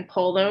that you can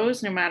pull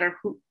those no matter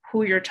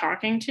who you're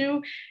talking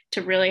to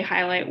really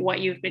highlight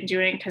what you've been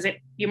doing. Because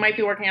you might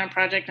be working on a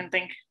project and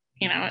think,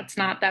 it's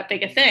not that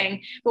big a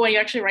thing, but when you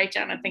actually write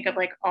down and think of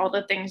like all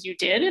the things you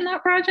did in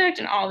that project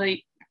and all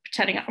the,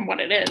 depending on what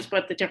it is,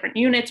 but the different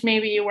units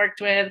maybe you worked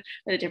with,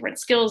 or the different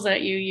skills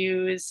that you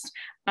used,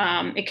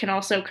 it can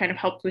also kind of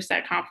help boost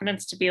that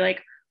confidence to be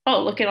like,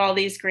 oh, look at all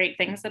these great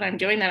things that I'm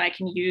doing that I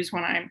can use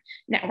when I'm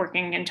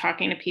networking and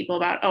talking to people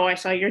about, oh, I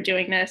saw you're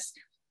doing this,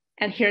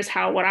 and here's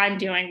how what I'm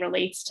doing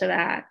relates to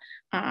that,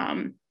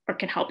 or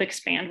can help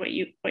expand what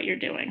you're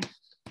doing.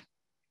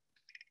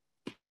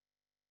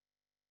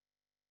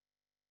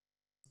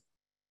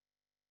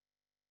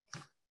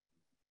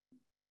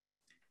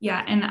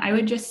 Yeah, and I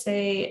would just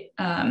say,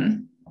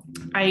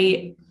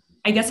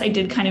 I guess I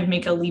did kind of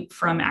make a leap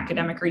from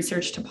academic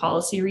research to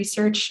policy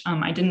research.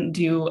 I didn't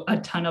do a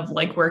ton of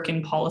legwork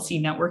in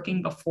policy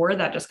networking before.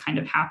 That just kind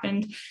of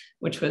happened,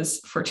 which was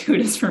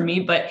fortuitous for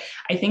me. But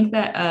I think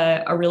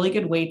that a really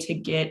good way to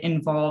get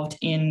involved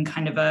in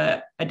kind of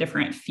a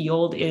different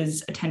field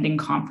is attending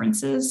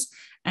conferences.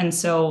 And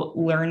so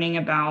learning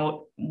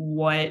about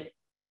what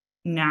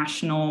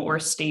national or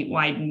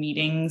statewide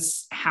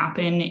meetings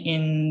happen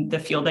in the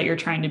field that you're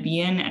trying to be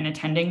in and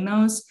attending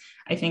those,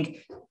 I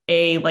think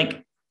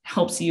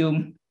helps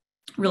you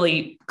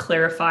really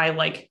clarify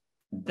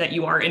that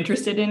you are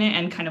interested in it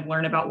and kind of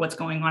learn about what's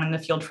going on in the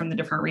field from the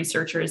different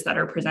researchers that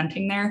are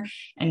presenting there.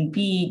 And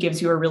B,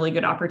 gives you a really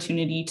good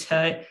opportunity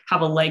to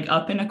have a leg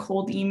up in a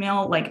cold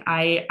email. Like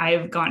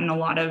I've gotten a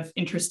lot of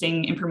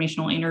interesting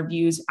informational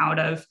interviews out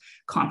of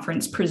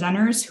conference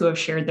presenters who have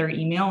shared their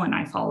email, and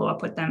I follow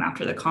up with them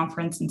after the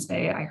conference and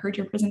say, I heard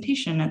your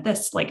presentation at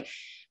this,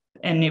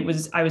 and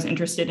I was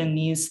interested in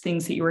these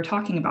things that you were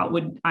talking about.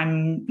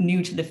 I'm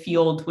new to the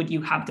field. Would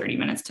you have 30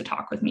 minutes to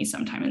talk with me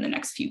sometime in the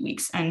next few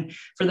weeks? And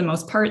for the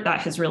most part,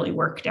 that has really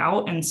worked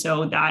out. And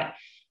so that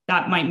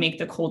might make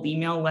the cold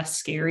email less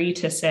scary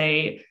to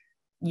say,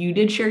 you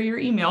did share your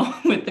email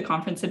with the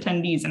conference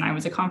attendees, and I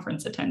was a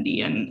conference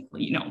attendee and,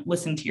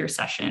 listen to your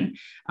session.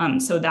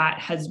 So that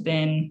has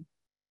been,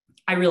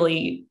 I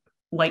really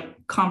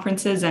like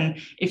conferences. And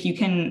if you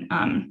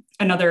can,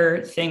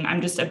 another thing,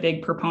 I'm just a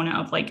big proponent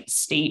of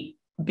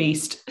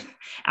state-based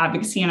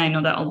advocacy. And I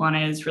know that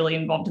Alana is really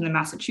involved in the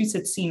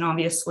Massachusetts scene,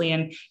 obviously,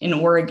 and in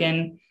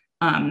Oregon,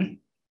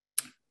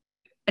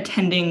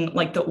 attending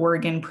the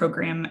Oregon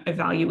Program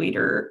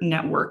Evaluator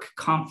Network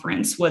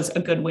conference was a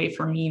good way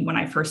for me when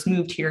I first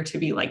moved here to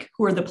be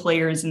who are the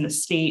players in the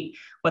state,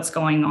 what's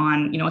going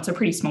on? It's a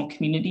pretty small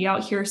community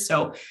out here.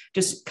 So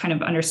just kind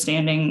of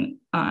understanding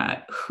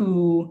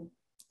who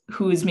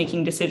is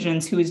making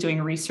decisions, who is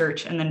doing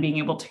research, and then being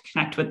able to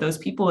connect with those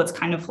people. It's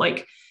kind of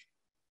like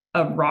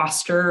a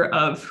roster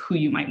of who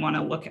you might want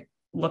to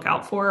look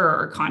out for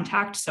or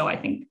contact. So I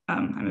think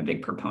I'm a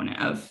big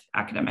proponent of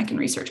academic and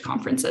research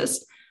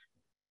conferences.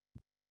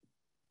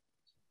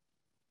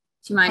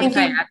 Do you mind if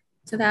I add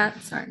to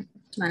that? Sorry. Do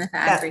you mind if I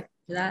add briefly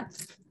to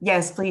that?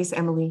 Yes, please,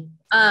 Emily.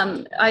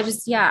 I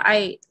just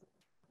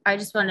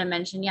wanted to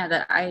mention,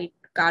 that I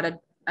got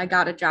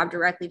a job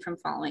directly from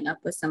following up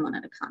with someone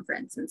at a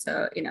conference. And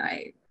so,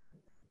 I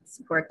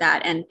support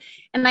that. And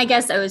I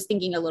guess I was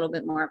thinking a little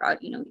bit more about,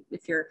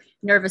 if you're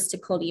nervous to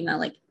cold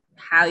email,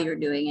 how you're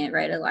doing it,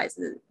 right?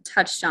 Eliza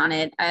touched on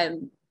it.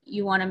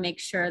 You want to make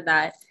sure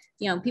that,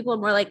 people are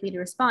more likely to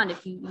respond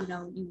if you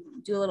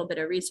do a little bit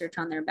of research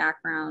on their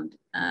background.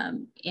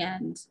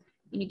 And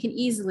you can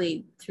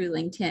easily through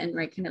LinkedIn,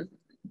 right, kind of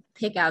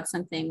pick out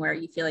something where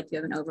you feel like you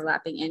have an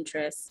overlapping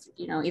interest.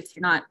 If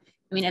you're not,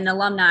 an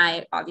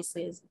alumni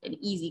obviously is an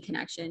easy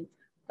connection,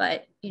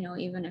 but,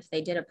 even if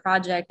they did a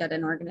project at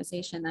an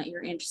organization that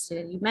you're interested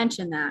in, you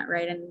mention that,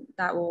 right? And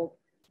that will,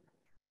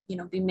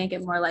 make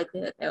it more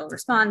likely that they'll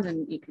respond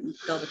and you can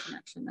build a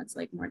connection that's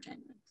more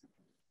genuine.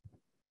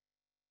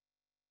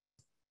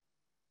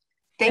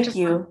 Thank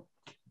you.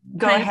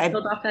 Go ahead.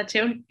 Build off that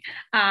too.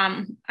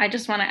 I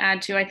just want to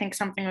add too, I think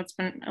something that's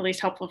been at least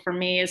helpful for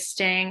me is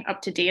staying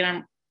up to date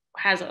on,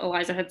 as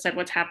Eliza had said,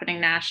 what's happening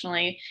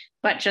nationally,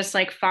 but just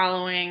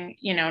following,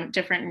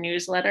 different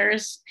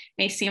newsletters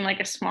may seem like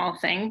a small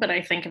thing, but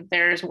I think if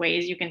there's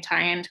ways you can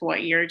tie into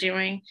what you're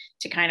doing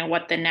to kind of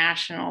what the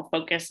national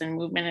focus and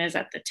movement is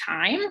at the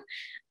time,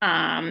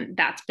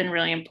 that's been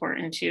really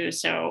important too.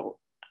 So,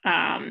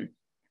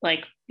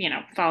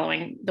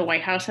 following the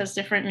White House has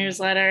different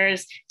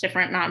newsletters,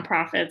 different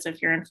nonprofits.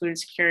 If you're in food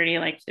security,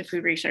 like the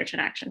Food Research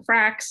and Action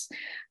FRAX,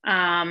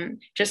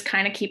 just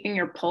kind of keeping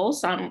your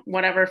pulse on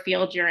whatever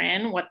field you're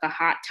in, what the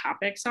hot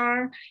topics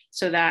are,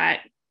 so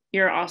that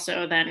you're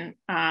also then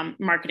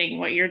marketing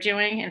what you're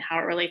doing and how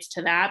it relates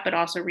to that, but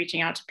also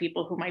reaching out to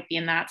people who might be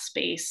in that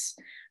space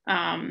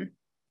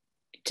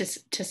to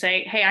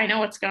say, hey, I know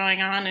what's going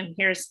on, and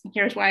here's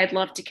why I'd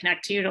love to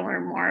connect to you to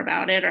learn more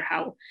about it, or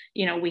how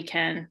we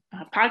can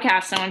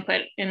podcast. Someone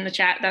put in the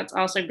chat, that's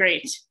also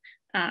great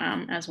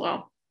as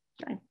well.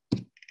 Okay.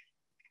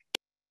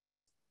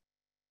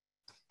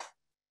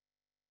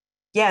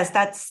 Yes,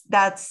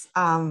 that's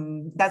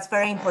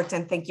very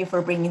important. Thank you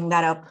for bringing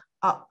that up,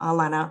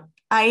 Alana.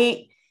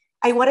 I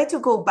wanted to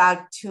go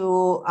back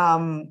to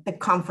the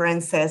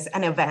conferences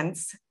and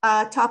events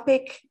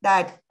topic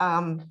that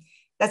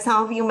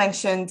some of you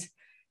mentioned,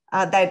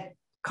 that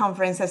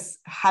conferences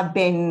have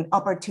been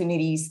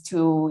opportunities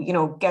to,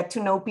 get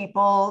to know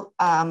people,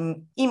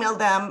 email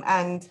them,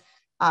 and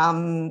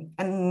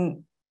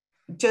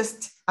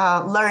just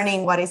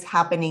learning what is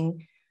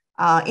happening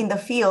in the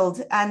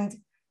field. And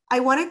I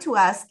wanted to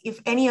ask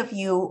if any of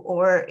you,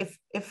 or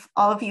if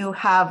all of you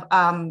have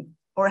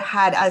or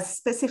had a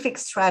specific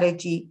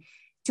strategy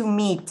to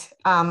meet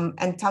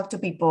and talk to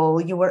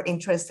people you were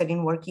interested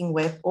in working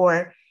with,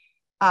 or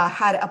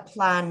had a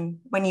plan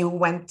when you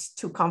went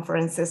to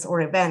conferences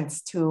or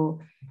events to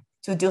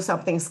do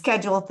something,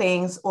 schedule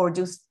things, or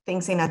do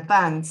things in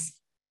advance.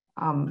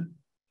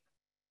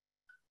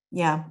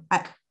 Yeah,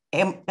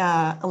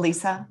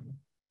 Eliza.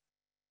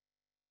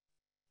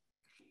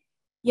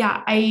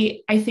 Yeah,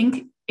 I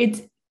think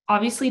it's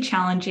obviously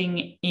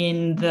challenging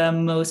in the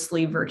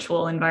mostly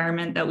virtual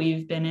environment that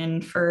we've been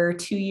in for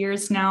 2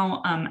 years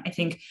now. I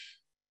think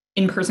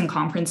in-person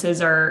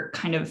conferences are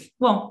kind of,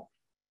 well,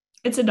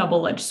 it's a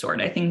double-edged sword.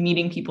 I think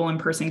meeting people in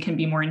person can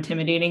be more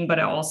intimidating, but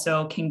it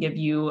also can give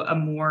you a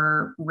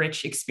more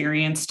rich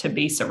experience to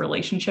base a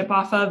relationship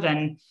off of.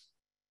 And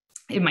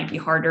it might be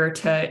harder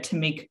to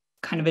make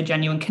kind of a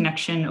genuine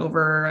connection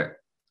over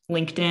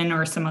LinkedIn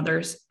or some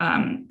other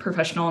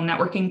professional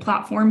networking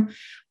platform.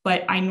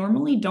 But I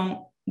normally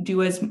don't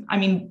do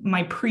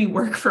my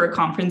pre-work for a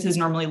conference is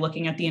normally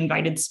looking at the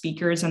invited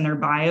speakers and their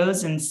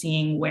bios and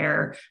seeing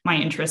where my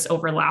interests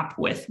overlap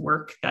with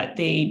work that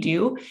they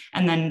do.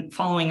 And then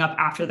following up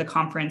after the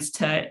conference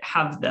to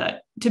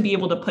be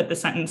able to put the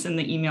sentence in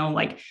the email,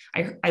 like,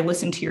 I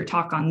listened to your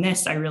talk on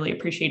this. I really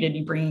appreciated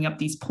you bringing up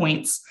these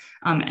points.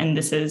 And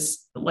this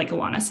is, like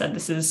Alana said,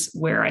 this is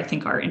where I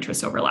think our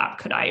interests overlap.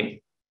 Could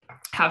I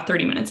have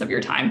 30 minutes of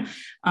your time?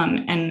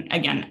 And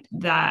again,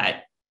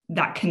 that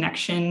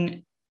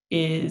connection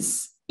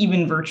is,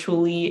 even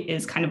virtually,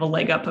 is kind of a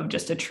leg up of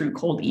just a true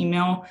cold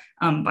email,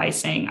 by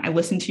saying, I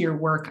listened to your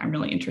work, I'm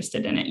really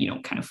interested in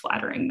it, kind of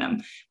flattering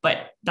them.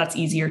 But that's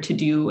easier to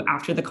do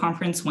after the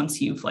conference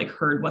once you've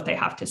heard what they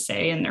have to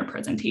say in their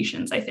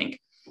presentations, I think.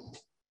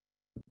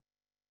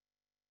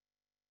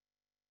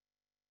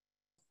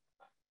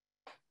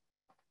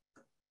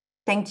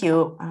 Thank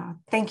you.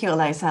 Thank you,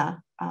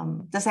 Eliza.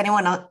 Does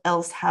anyone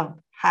else have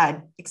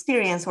had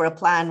experience or a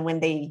plan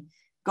when they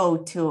go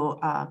to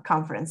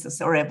conferences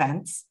or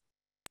events?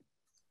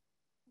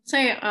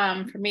 Say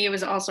for me, it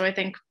was also, I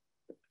think,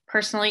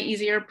 personally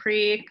easier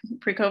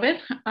pre-COVID,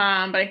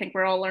 but I think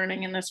we're all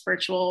learning in this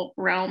virtual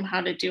realm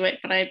how to do it.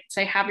 But I'd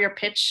say have your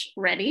pitch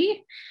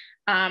ready,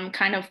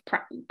 kind of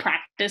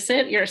practice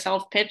it, your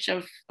self pitch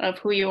of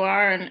who you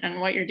are and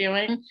what you're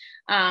doing.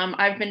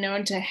 I've been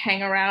known to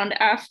hang around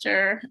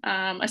after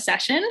a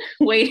session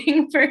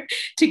waiting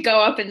to go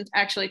up and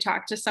actually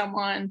talk to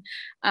someone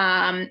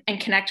and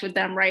connect with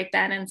them right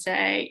then and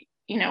say,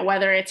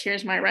 whether it's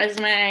here's my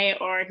resume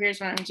or here's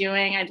what I'm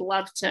doing, I'd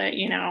love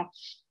to,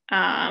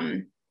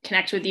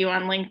 connect with you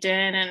on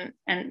LinkedIn,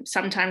 and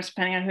sometimes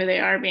depending on who they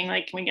are, being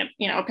like, can we get,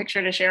 a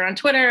picture to share on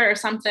Twitter or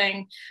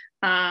something,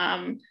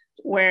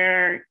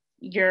 where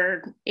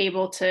you're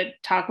able to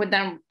talk with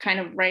them kind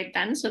of right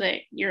then so that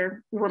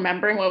you're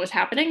remembering what was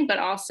happening, but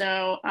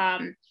also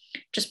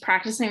just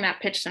practicing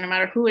that pitch. So no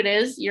matter who it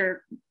is,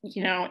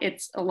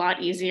 it's a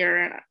lot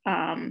easier,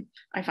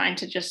 I find,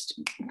 to just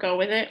go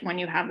with it when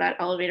you have that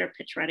elevator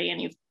pitch ready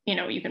and you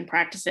can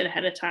practice it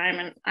ahead of time.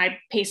 And I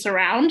pace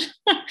around.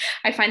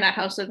 I find that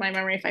helps with my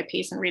memory if I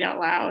pace and read out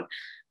loud.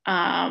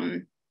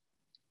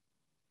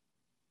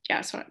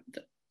 So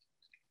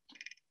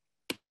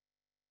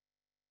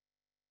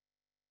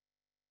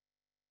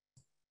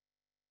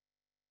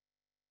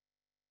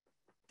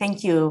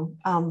thank you.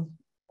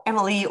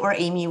 Emily or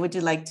Amy, would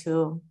you like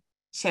to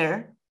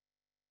share?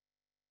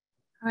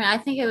 I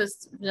think it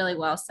was really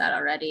well said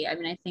already. I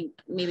think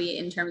maybe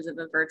in terms of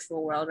a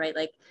virtual world, right?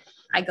 Like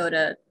I go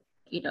to,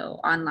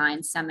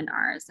 online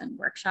seminars and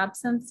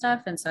workshops and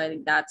stuff. And so I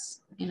think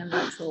that's in a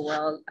virtual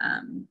world,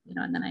 and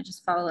then I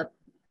just follow up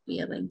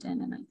via LinkedIn.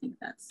 And I think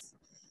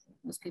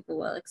most people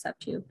will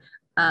accept you.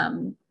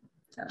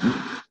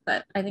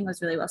 But I think it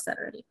was really well said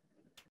already.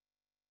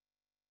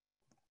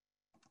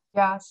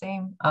 Yeah,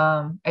 same.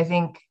 I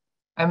think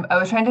I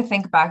was trying to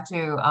think back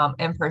to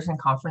in-person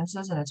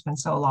conferences, and it's been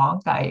so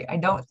long that I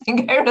don't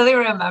think I really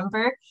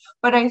remember.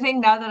 But I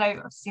think now that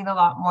I've seen a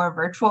lot more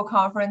virtual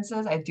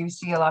conferences, I do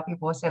see a lot of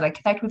people say,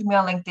 connect with me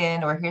on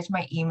LinkedIn, or here's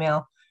my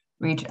email,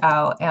 reach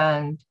out.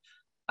 And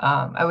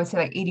I would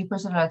say 80%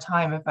 of the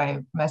time, if I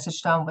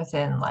message them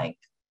within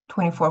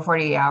 24,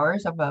 48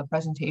 hours of a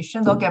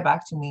presentation, they'll get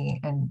back to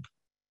me. And,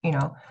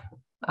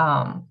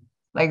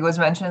 like it was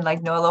mentioned,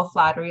 no, a little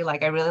flattery,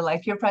 I really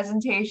like your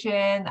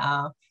presentation.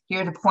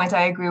 Here are the points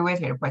I agree with,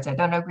 here are the points I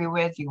don't agree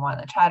with. You want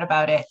to chat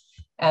about it?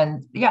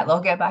 And yeah, they'll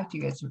get back to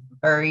you. It's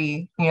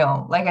very,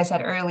 like I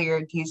said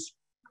earlier, these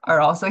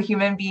are also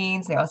human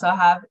beings. They also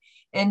have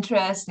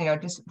interest,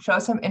 just show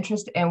some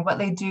interest in what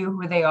they do,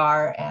 who they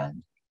are,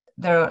 and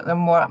they're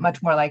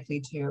much more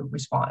likely to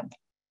respond.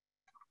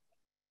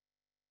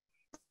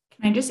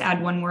 Can I just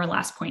add one more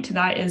last point to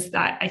that, is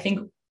that I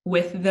think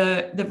with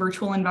the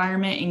virtual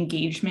environment,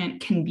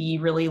 engagement can be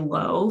really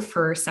low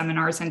for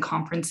seminars and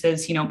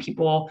conferences.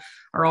 People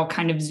are all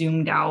kind of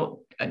zoomed out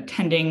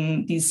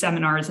attending these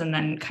seminars and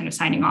then kind of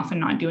signing off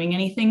and not doing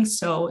anything.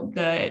 So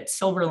the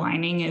silver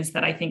lining is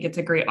that I think it's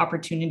a great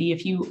opportunity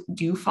if you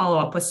do follow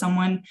up with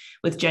someone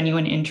with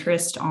genuine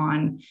interest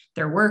on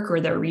their work or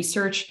their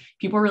research.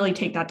 People really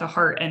take that to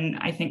heart, and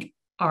I think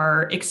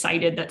are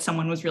excited that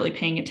someone was really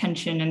paying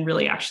attention and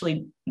really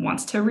actually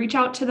wants to reach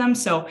out to them.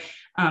 So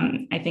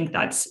I think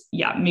that's,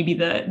 maybe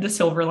the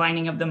silver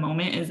lining of the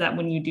moment is that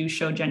when you do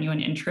show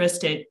genuine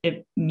interest,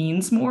 it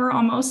means more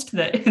almost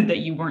that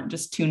you weren't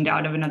just tuned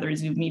out of another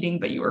Zoom meeting,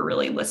 but you were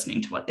really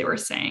listening to what they were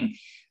saying.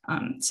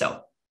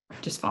 So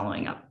just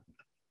following up.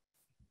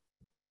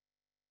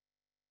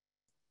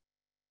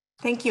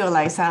 Thank you,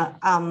 Eliza.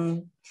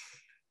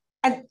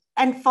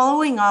 And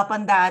following up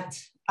on that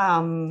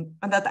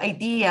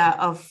idea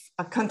of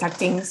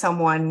contacting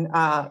someone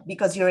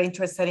because you're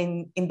interested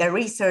in their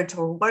research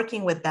or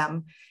working with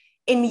them,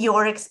 in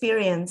your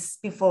experience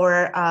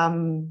before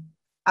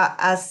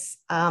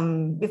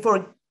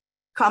before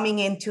coming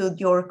into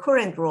your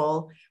current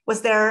role,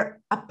 was there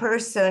a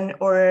person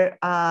or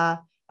a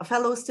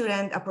fellow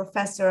student, a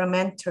professor, a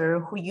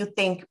mentor who you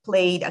think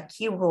played a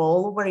key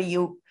role while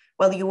you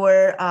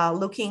were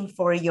looking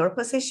for your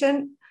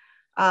position?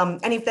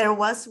 And if there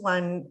was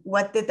one,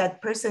 what did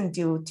that person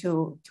do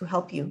to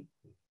help you?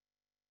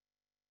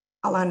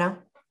 Alana?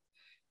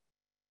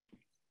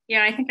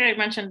 Yeah, I think I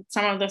mentioned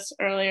some of this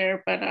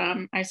earlier, but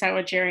I sat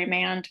with Jerry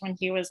Mand when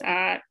he was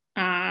at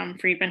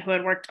Friedman, who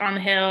had worked on the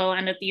Hill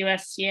and at the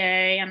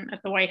USDA and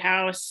at the White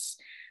House.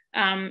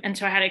 And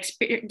so I had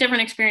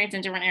different experience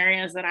in different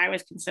areas that I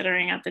was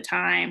considering at the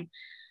time,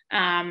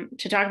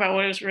 to talk about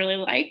what it was really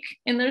like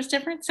in those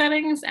different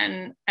settings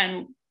and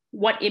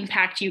what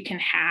impact you can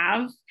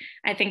have.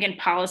 I think in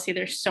policy,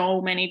 there's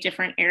so many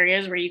different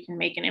areas where you can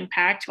make an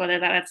impact, whether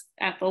that's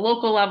at the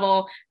local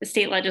level, the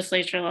state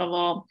legislature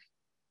level,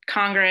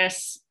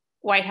 Congress,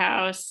 White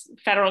House,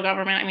 federal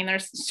government. I mean,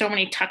 there's so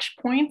many touch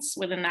points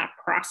within that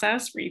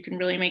process where you can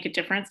really make a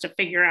difference to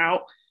figure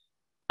out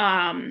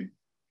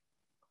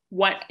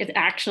what it's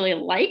actually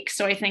like.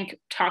 So I think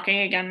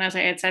talking again, as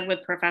I had said,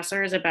 with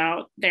professors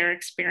about their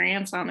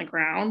experience on the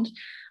ground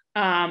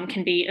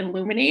can be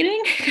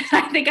illuminating.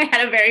 I think I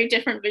had a very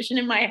different vision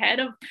in my head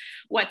of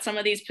what some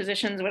of these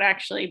positions would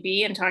actually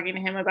be, and talking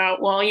to him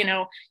about, well,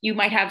 you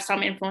might have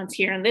some influence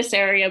here in this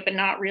area, but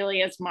not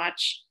really as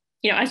much,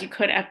 as you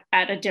could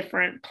at a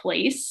different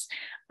place,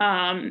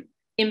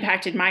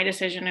 impacted my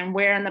decision and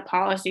where in the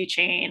policy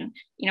chain,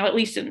 at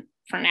least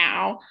for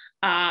now,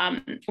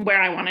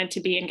 where I wanted to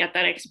be and get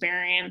that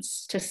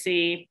experience to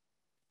see,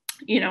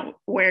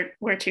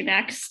 where to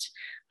next.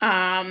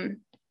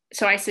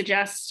 So I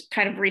suggest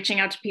kind of reaching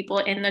out to people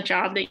in the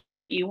job that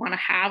you want to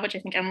have, which I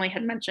think Emily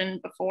had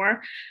mentioned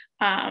before.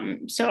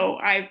 So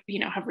I,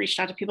 have reached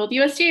out to people at the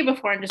USDA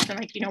before and just been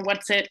like,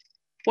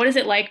 what is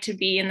it like to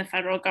be in the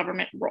federal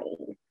government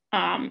role?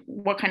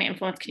 What kind of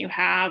influence can you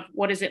have?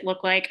 What does it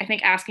look like? I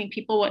think asking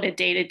people what a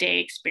day-to-day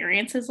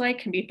experience is like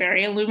can be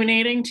very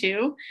illuminating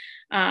too,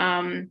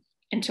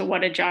 into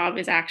what a job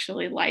is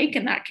actually like.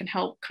 And that can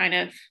help kind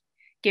of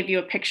give you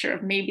a picture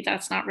of maybe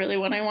that's not really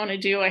what I want to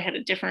do. I had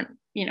a different,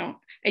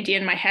 idea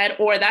in my head,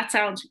 or that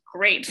sounds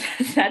great.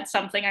 That's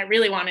something I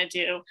really want to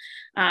do.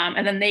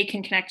 And then they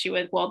can connect you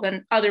with, well,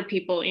 then other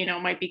people,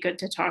 might be good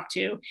to talk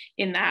to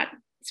in that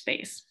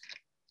space.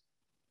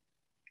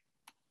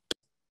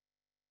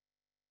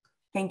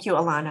 Thank you,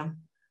 Alana.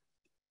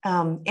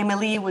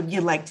 Emily, would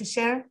you like to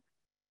share?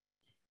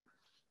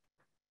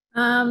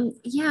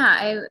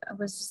 I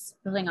was just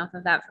building off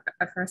of that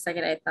for a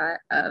second. I thought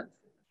of,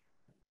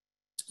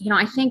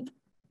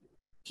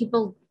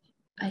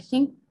 I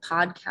think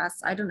podcasts,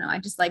 I don't know, I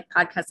just like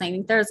podcasts. I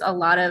think there's a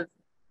lot of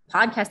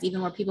podcasts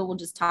even where people will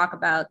just talk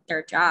about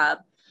their job.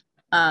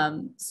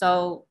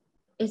 So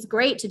it's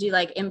great to do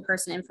like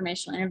in-person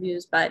informational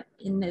interviews, but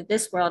in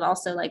this world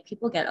also, like,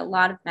 people get a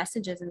lot of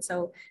messages. And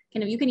so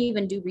you can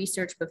even do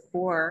research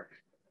before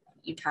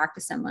you talk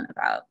to someone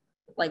about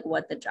like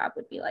what the job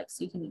would be like.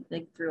 So you can,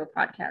 like, through a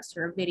podcast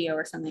or a video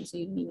or something, so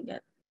you can even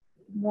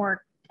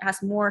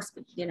ask more,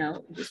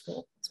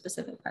 useful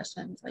specific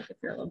questions, like if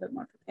you're a little bit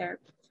more prepared.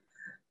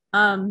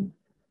 And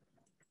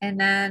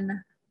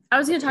then I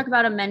was going to talk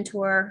about a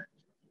mentor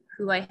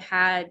who I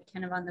had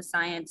kind of on the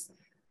science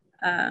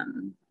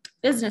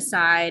business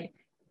side.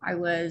 I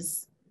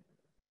was,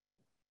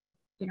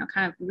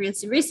 kind of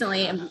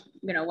recently,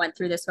 went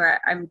through this where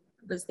I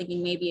was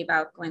thinking maybe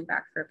about going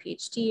back for a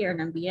PhD or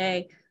an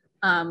MBA,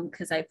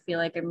 because I feel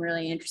like I'm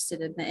really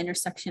interested in the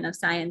intersection of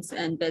science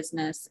and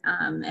business.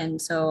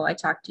 And so I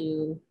talked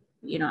to,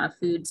 a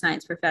food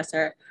science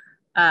professor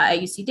at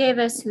UC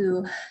Davis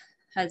who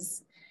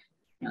has,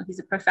 he's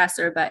a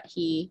professor, but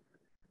he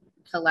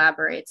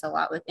collaborates a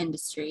lot with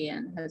industry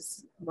and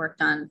has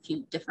worked on a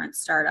few different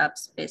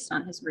startups based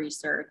on his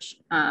research.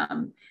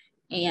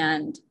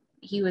 And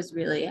he was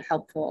really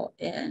helpful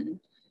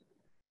in,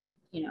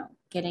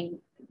 getting,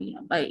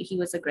 but he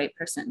was a great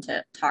person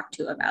to talk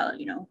to about,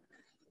 do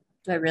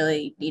I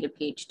really need a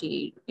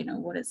PhD?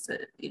 What is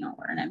it,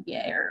 or an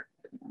MBA, or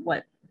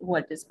what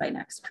is my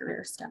next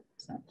career step?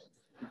 So.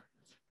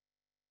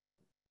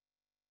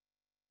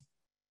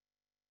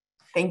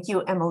 Thank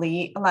you,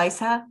 Emily.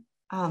 Eliza,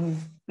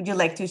 would you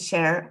like to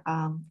share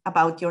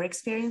about your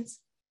experience?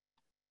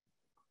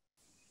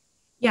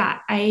 Yeah,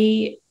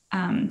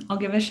 I'll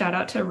give a shout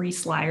out to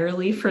Reese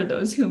Lyerly for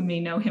those who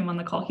may know him on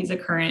the call. He's a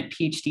current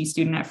PhD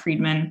student at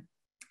Friedman.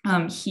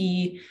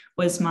 He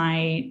was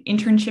my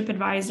internship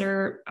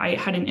advisor. I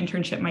had an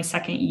internship my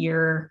second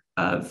year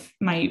of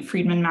my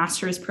Friedman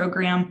master's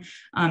program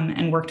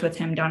and worked with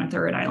him down at the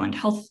Rhode Island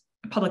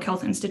Public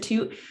Health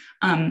Institute.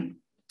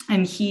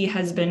 And he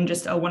has been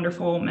just a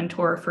wonderful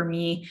mentor for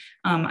me.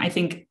 I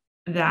think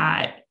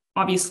that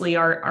obviously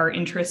our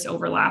interests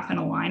overlap and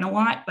align a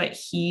lot, but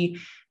he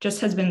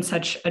just has been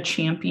such a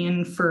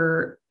champion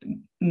for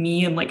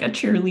me and like a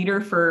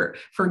cheerleader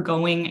for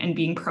going and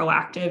being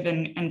proactive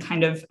and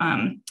kind of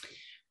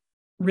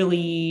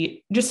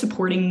really just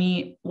supporting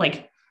me.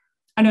 Like,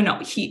 I don't know,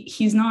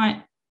 he's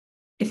not,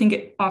 I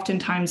think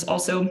oftentimes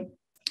also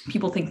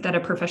people think that a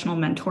professional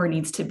mentor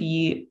needs to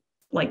be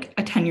like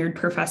a tenured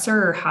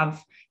professor or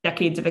have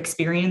decades of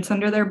experience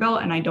under their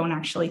belt. And I don't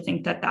actually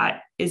think that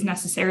that is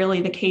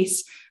necessarily the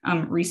case.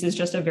 Reese is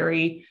just a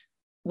very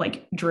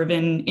like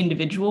driven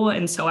individual.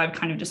 And so I've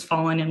kind of just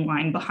fallen in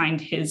line behind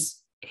his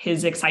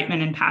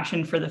excitement and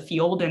passion for the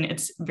field. And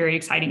it's very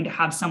exciting to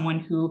have someone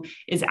who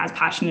is as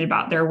passionate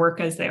about their work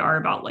as they are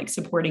about like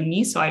supporting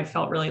me. So I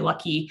felt really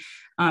lucky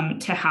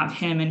to have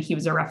him. And he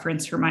was a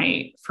reference for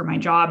my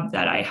job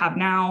that I have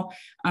now,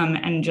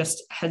 and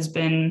just has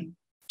been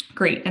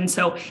great. And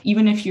so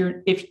even if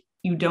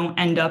you don't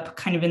end up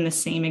kind of in the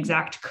same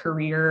exact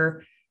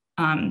career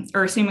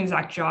or same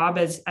exact job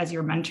as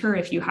your mentor,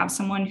 if you have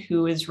someone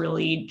who is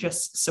really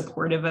just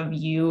supportive of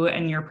you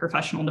and your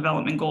professional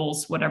development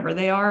goals, whatever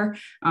they are,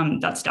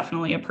 that's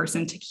definitely a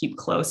person to keep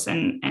close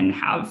and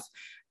have,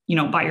 you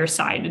know, by your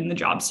side in the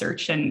job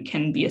search and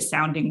can be a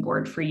sounding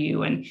board for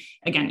you. And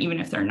again, even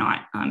if they're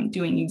not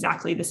doing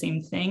exactly the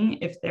same thing,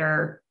 if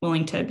they're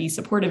willing to be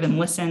supportive and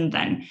listen,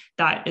 then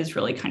that is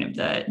really kind of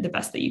the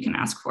best that you can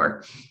ask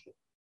for.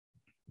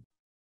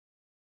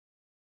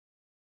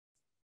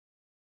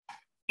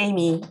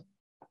 Amy.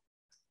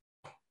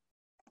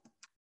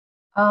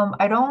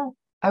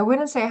 I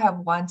wouldn't say I have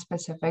one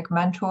specific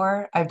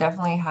mentor. I've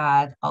definitely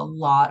had a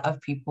lot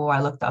of people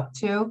I looked up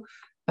to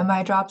in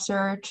my job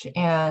search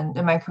and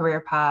in my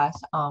career path.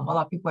 A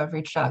lot of people I've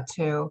reached out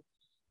to.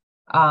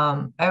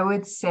 I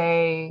would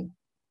say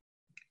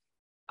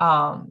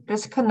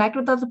just connect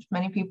with as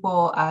many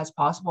people as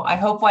possible. I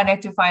hope one day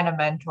to find a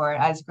mentor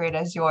as great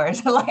as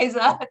yours,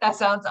 Eliza. That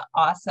sounds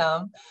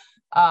awesome.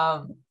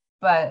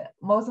 But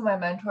most of my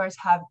mentors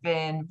have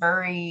been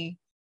very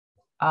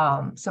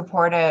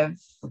supportive.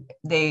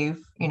 They've,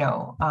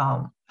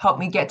 helped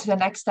me get to the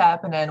next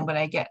step. And then when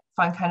I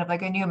find kind of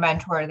like a new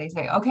mentor, they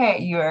say, okay,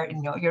 you're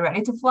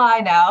ready to fly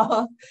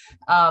now.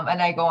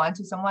 And I go on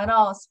to someone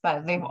else,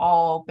 but they've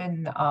all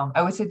been,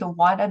 I would say the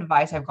one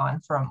advice I've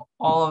gotten from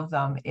all of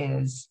them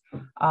is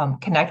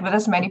connect with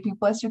as many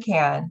people as you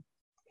can,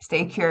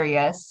 stay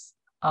curious,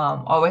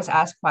 always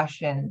ask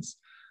questions.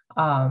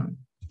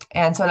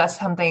 And so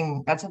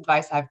that's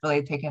advice I've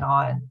really taken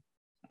on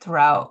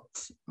throughout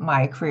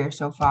my career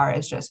so far,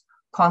 is just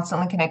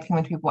constantly connecting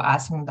with people,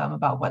 asking them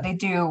about what they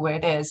do, what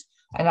it is.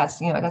 And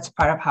that's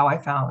part of how I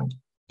found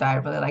that I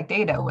really like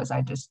data. Was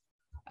I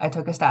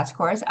took a stats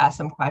course, asked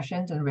some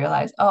questions and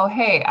realized, oh,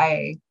 hey,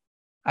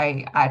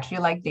 I actually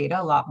like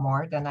data a lot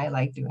more than I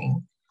like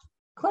doing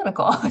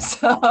clinical.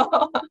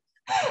 So,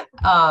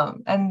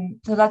 and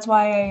so that's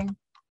why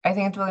I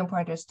think it's really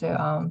important just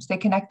to stay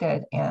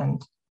connected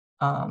and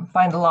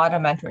find a lot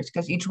of mentors,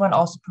 because each one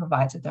also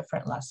provides a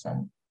different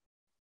lesson.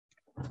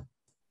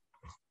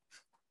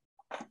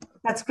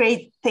 That's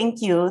great.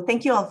 Thank you.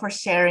 Thank you all for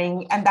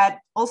sharing. And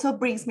that also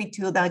brings me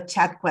to the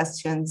chat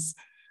questions.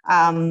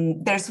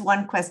 There's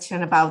one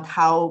question about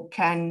how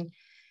can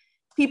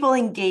people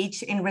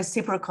engage in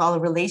reciprocal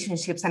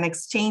relationships and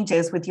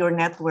exchanges with your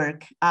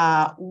network.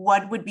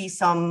 What would be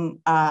some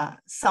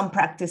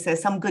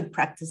practices, some good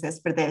practices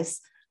for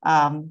this?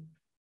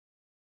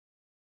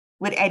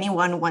 Would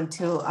anyone want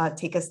to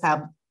take a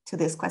stab to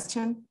this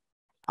question,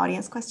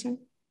 audience question?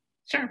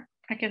 Sure,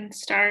 I can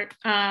start.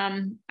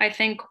 I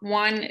think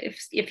one,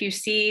 if you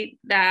see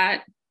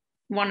that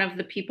one of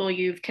the people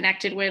you've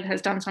connected with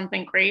has done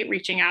something great,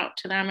 reaching out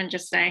to them and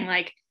just saying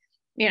like,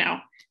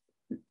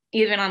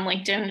 even on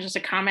LinkedIn, just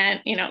a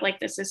comment, like,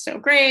 this is so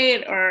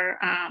great, or,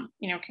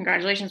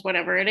 congratulations,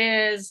 whatever it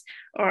is,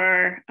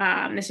 or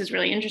this is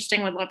really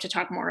interesting, would love to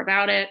talk more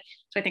about it.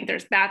 So I think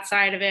there's that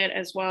side of it,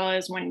 as well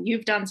as when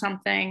you've done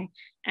something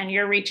and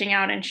you're reaching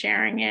out and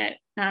sharing it,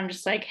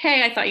 just like,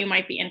 hey, I thought you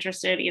might be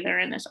interested either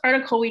in this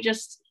article we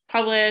just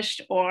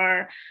published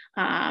or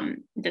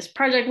this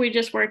project we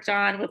just worked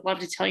on, would love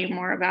to tell you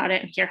more about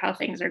it and hear how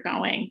things are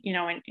going,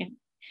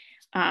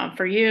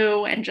 for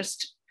you, and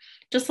just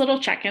little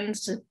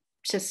check-ins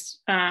to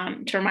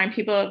remind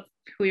people of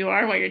who you are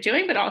and what you're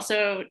doing, but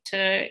also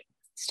to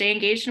stay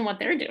engaged in what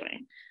they're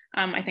doing,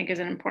 I think is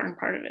an important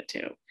part of it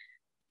too,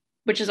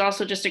 which is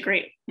also just a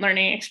great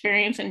learning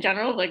experience in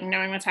general, like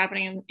knowing what's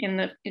happening in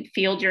the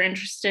field you're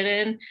interested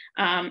in,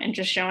 and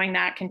just showing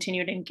that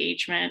continued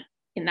engagement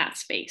in that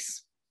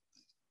space.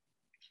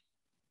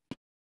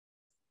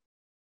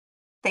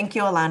 Thank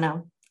you,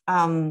 Alana.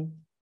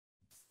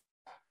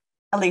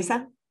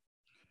 Eliza?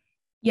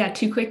 Yeah,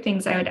 two quick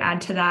things I would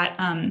add to that.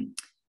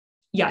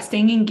 Yeah,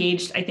 staying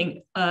engaged, I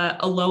think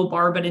a low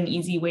bar, but an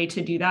easy way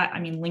to do that. I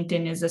mean,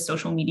 LinkedIn is a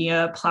social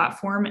media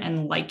platform,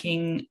 and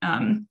liking,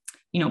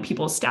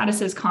 people's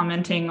statuses,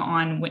 commenting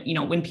on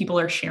when people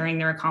are sharing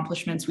their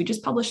accomplishments. We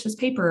just published this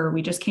paper,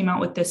 we just came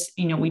out with this,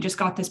 we just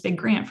got this big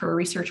grant for a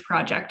research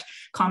project,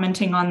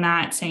 commenting on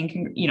that,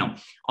 saying,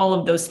 all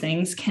of those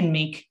things can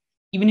make,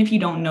 even if you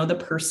don't know the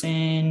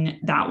person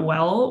that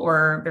well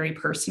or very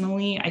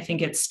personally, I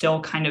think it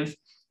still kind of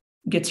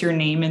gets your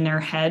name in their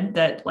head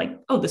that like,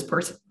 oh, this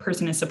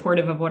person is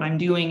supportive of what I'm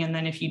doing. And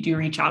then if you do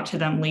reach out to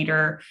them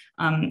later,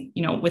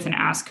 with an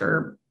ask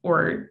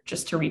or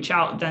just to reach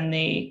out, then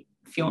they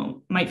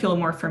might feel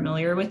more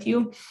familiar with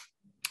you.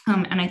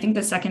 And I think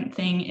the second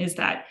thing is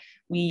that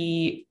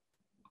we,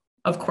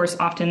 of course,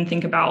 often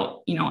think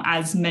about,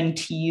 as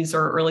mentees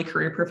or early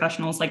career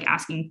professionals, like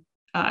asking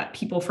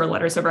people for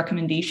letters of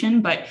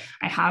recommendation. But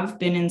I have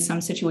been in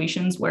some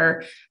situations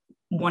where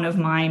one of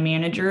my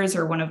managers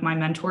or one of my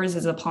mentors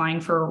is applying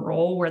for a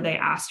role where they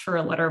asked for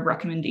a letter of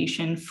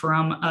recommendation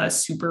from a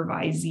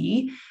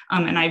supervisee.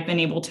 And I've been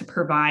able to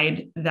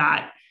provide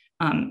that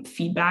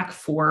feedback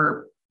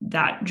for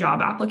that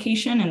job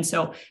application. And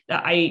so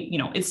that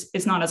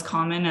it's not as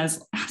common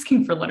as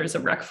asking for letters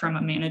of rec from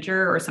a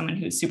manager or someone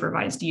who's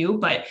supervised you,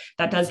 but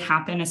that does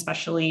happen,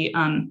 especially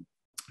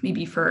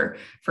maybe for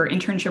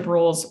internship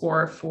roles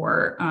or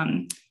for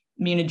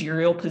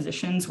managerial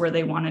positions where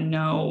they want to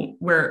know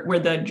where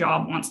the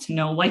job wants to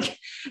know like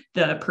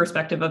the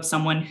perspective of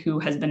someone who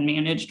has been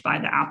managed by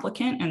the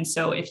applicant. And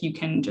so if you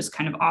can just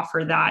kind of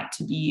offer that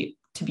to be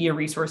a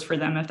resource for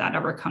them, if that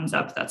ever comes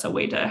up, that's a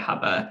way to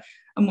have a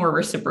more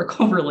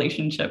reciprocal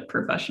relationship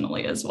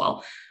professionally as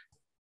well.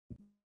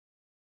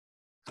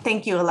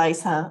 Thank you,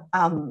 Eliza.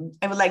 I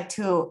would like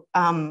to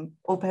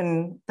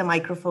open the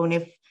microphone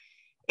if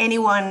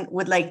anyone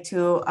would like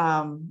to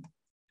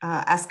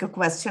ask a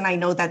question. I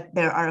know that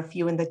there are a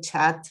few in the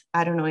chat.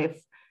 I don't know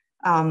if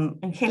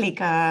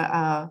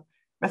Angelica,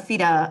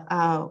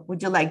 Rafida,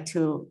 would you like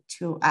to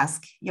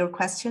ask your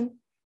question?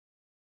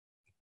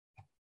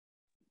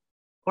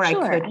 Or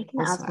sure, I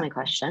can ask my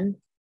question.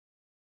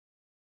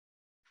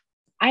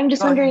 I'm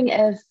just wondering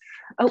if,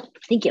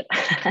 thank you.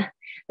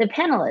 The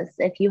panelists,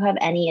 if you have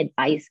any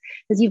advice,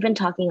 because you've been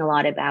talking a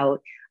lot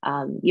about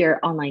your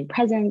online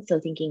presence, so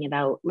thinking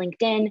about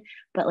LinkedIn,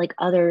 but like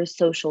other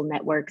social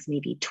networks,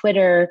 maybe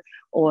Twitter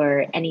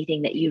or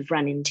anything that you've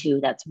run into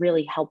that's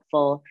really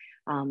helpful.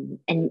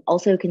 And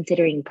also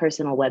considering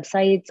personal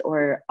websites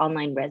or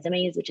online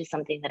resumes, which is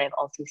something that I've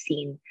also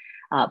seen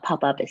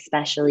pop up,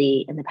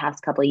 especially in the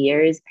past couple of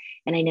years.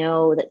 And I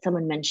know that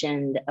someone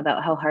mentioned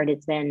about how hard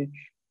it's been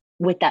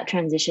with that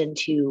transition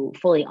to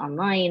fully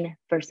online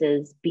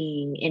versus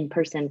being in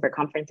person for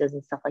conferences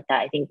and stuff like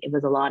that. I think it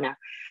was Alana.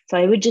 So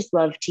I would just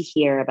love to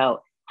hear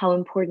about how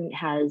important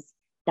has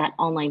that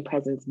online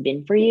presence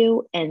been for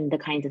you and the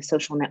kinds of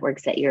social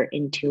networks that you're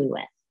in tune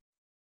with.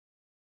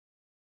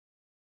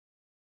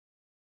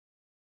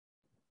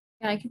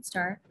 Yeah, I could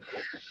start.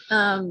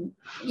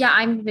 Yeah,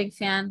 I'm a big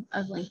fan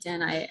of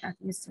LinkedIn. I've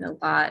used it a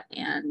lot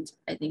and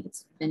I think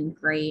it's been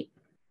great.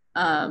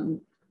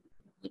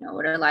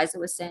 What Eliza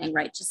was saying,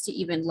 right? Just to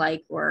even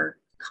like or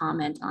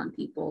comment on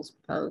people's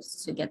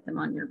posts to get them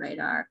on your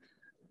radar.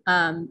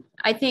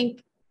 I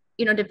think,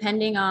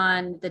 depending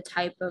on the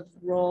type of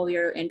role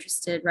you're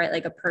interested, right?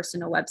 Like a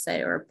personal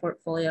website or a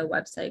portfolio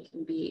website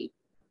can be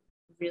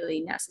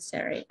really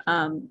necessary.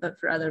 But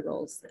for other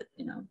roles that,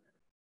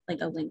 like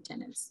a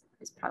LinkedIn is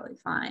probably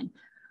fine.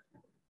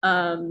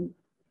 And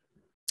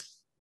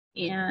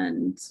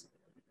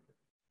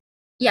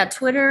yeah,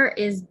 Twitter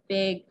is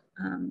big.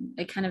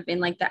 It kind of in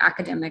like the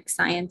academic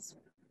science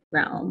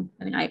realm.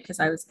 I mean, because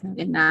I was kind of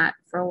in that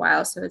for a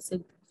while. So it's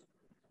like,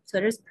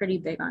 Twitter's pretty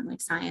big on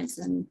like science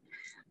and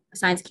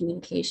science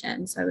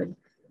communication. So I would,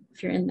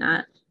 if you're in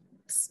that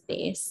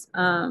space,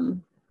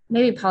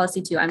 maybe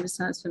policy too. I'm just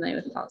not as familiar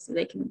with policy.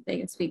 They can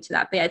speak to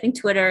that. But yeah, I think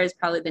Twitter is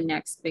probably the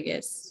next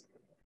biggest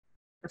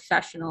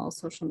professional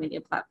social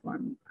media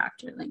platform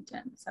after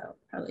LinkedIn. So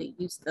probably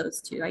use those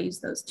two. I use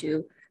those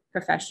two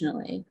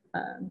professionally,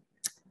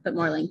 but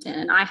more LinkedIn.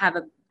 And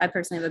I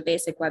personally have a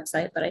basic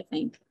website, but I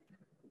think,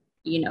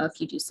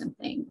 if you do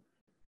something,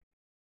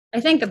 I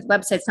think a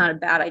website's not a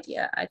bad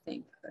idea, I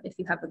think, but if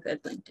you have a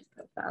good LinkedIn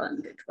profile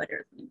and good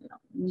Twitter, you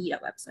don't need a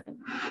website.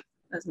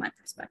 That's my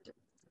perspective.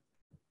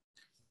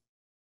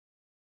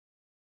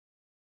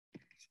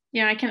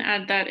 Yeah, I can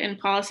add that in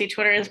policy,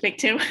 Twitter is big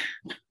too.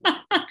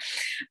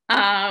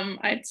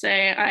 I'd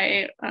say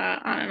I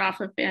on and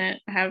off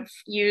have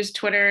used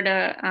Twitter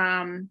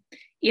to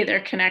either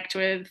connect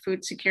with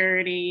food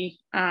security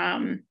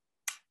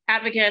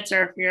advocates,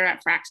 or if you're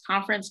at Frax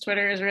conference,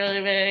 Twitter is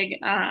really big,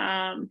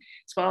 as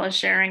well as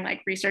sharing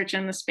like research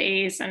in the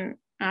space. And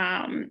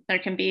there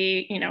can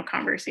be,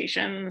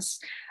 conversations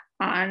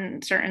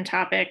on certain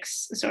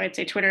topics. So I'd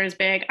say Twitter is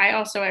big. I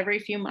also, every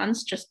few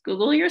months, just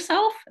Google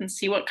yourself and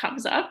see what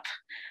comes up.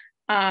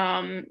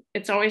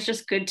 It's always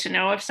just good to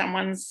know if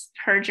someone's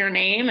heard your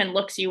name and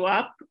looks you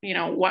up,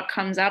 what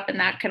comes up. And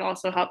that could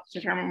also help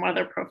determine what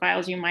other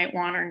profiles you might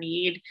want or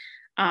need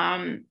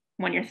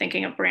when you're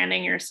thinking of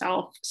branding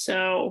yourself.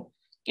 So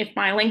if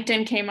my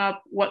LinkedIn came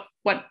up, what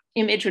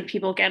image would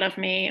people get of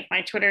me? If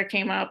my Twitter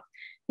came up,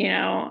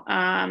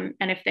 and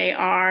if they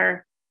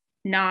are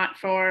not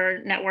for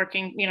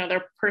networking,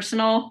 their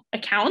personal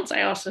accounts,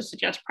 I also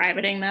suggest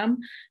privating them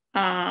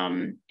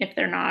if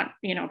they're not,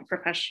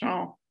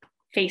 professional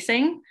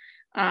facing.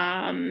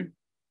 So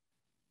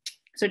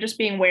just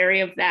being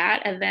wary of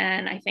that. And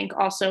then I think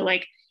also,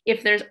 like,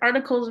 if there's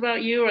articles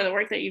about you or the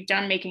work that you've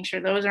done, making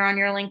sure those are on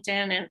your LinkedIn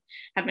and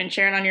have been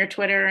shared on your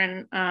Twitter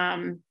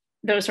and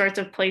those sorts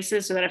of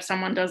places, so that if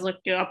someone does look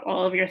you up,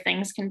 all of your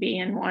things can be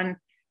in one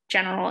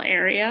general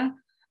area.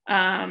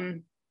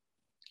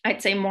 I'd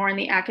say more in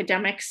the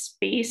academic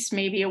space,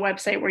 maybe a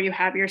website where you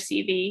have your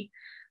CV.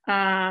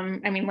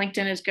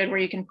 LinkedIn is good where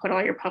you can put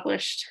all your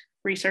published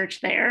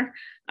research there.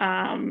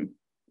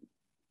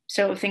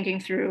 So thinking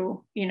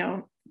through,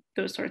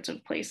 those sorts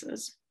of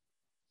places.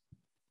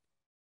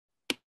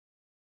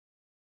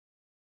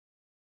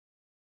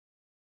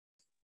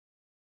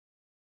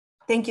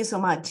 Thank you so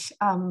much.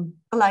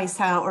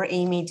 Eliza or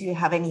Amy, do you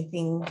have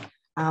anything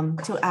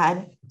to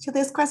add to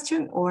this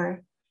question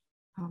or?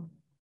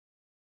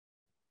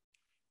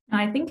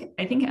 I think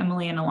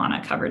Emily and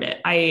Alana covered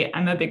it.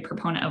 I'm a big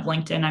proponent of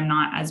LinkedIn. I'm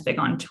not as big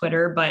on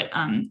Twitter, but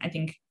I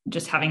think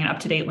just having an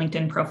up-to-date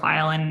LinkedIn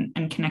profile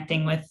and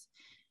connecting with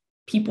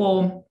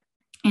people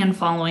and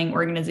following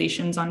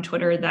organizations on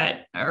Twitter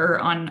that are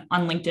on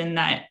LinkedIn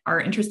that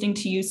are interesting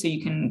to you, so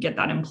you can get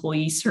that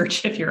employee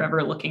search if you're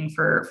ever looking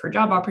for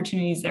job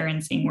opportunities there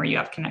and seeing where you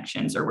have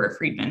connections or where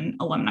Friedman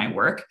alumni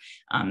work.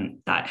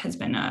 That has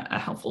been a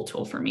helpful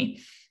tool for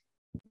me.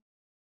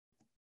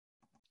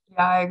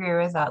 Yeah, I agree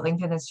with that.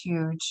 LinkedIn is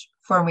huge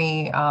for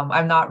me.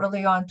 I'm not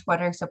really on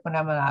Twitter except when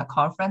I'm at a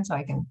conference, so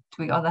I can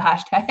tweet all the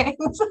hashtags.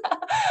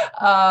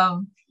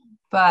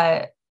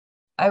 But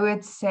I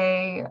would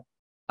say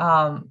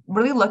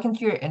really look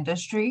into your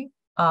industry.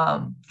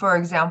 For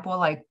example,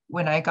 like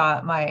when I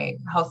got my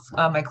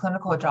my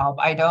clinical job,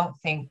 I don't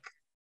think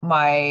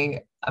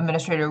my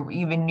administrator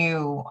even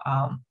knew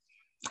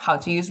how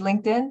to use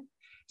LinkedIn.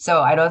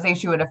 So I don't think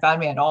she would have found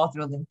me at all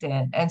through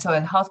LinkedIn. And so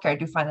in healthcare, I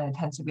do find that it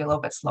tends to be a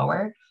little bit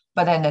slower.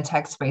 But in the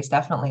tech space,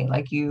 definitely,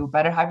 like, you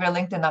better have your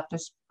LinkedIn up to,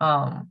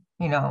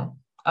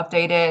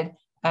 updated.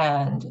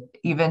 And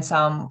even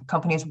some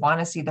companies want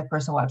to see the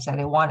personal website.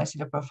 They want to see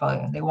the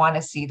portfolio. And they want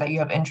to see that you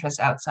have interests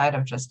outside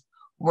of just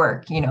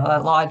work. A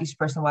lot of these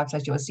personal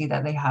websites, you'll see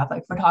that they have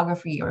like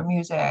photography or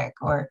music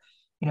or,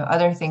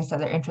 other things that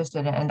they're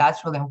interested in. And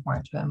that's really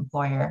important to an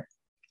employer.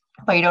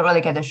 But you don't really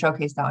get to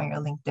showcase that on your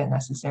LinkedIn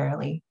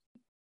necessarily.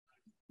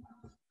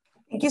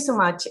 Thank you so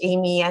much,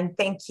 Amy, and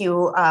thank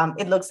you.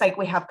 It looks like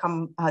we have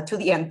come to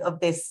the end of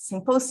this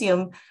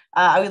symposium.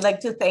 I would like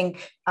to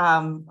thank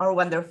our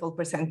wonderful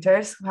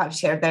presenters who have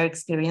shared their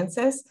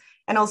experiences.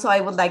 And also I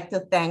would like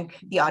to thank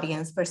the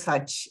audience for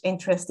such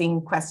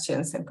interesting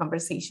questions and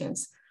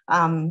conversations.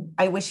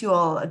 I wish you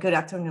all a good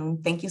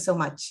afternoon. Thank you so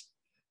much.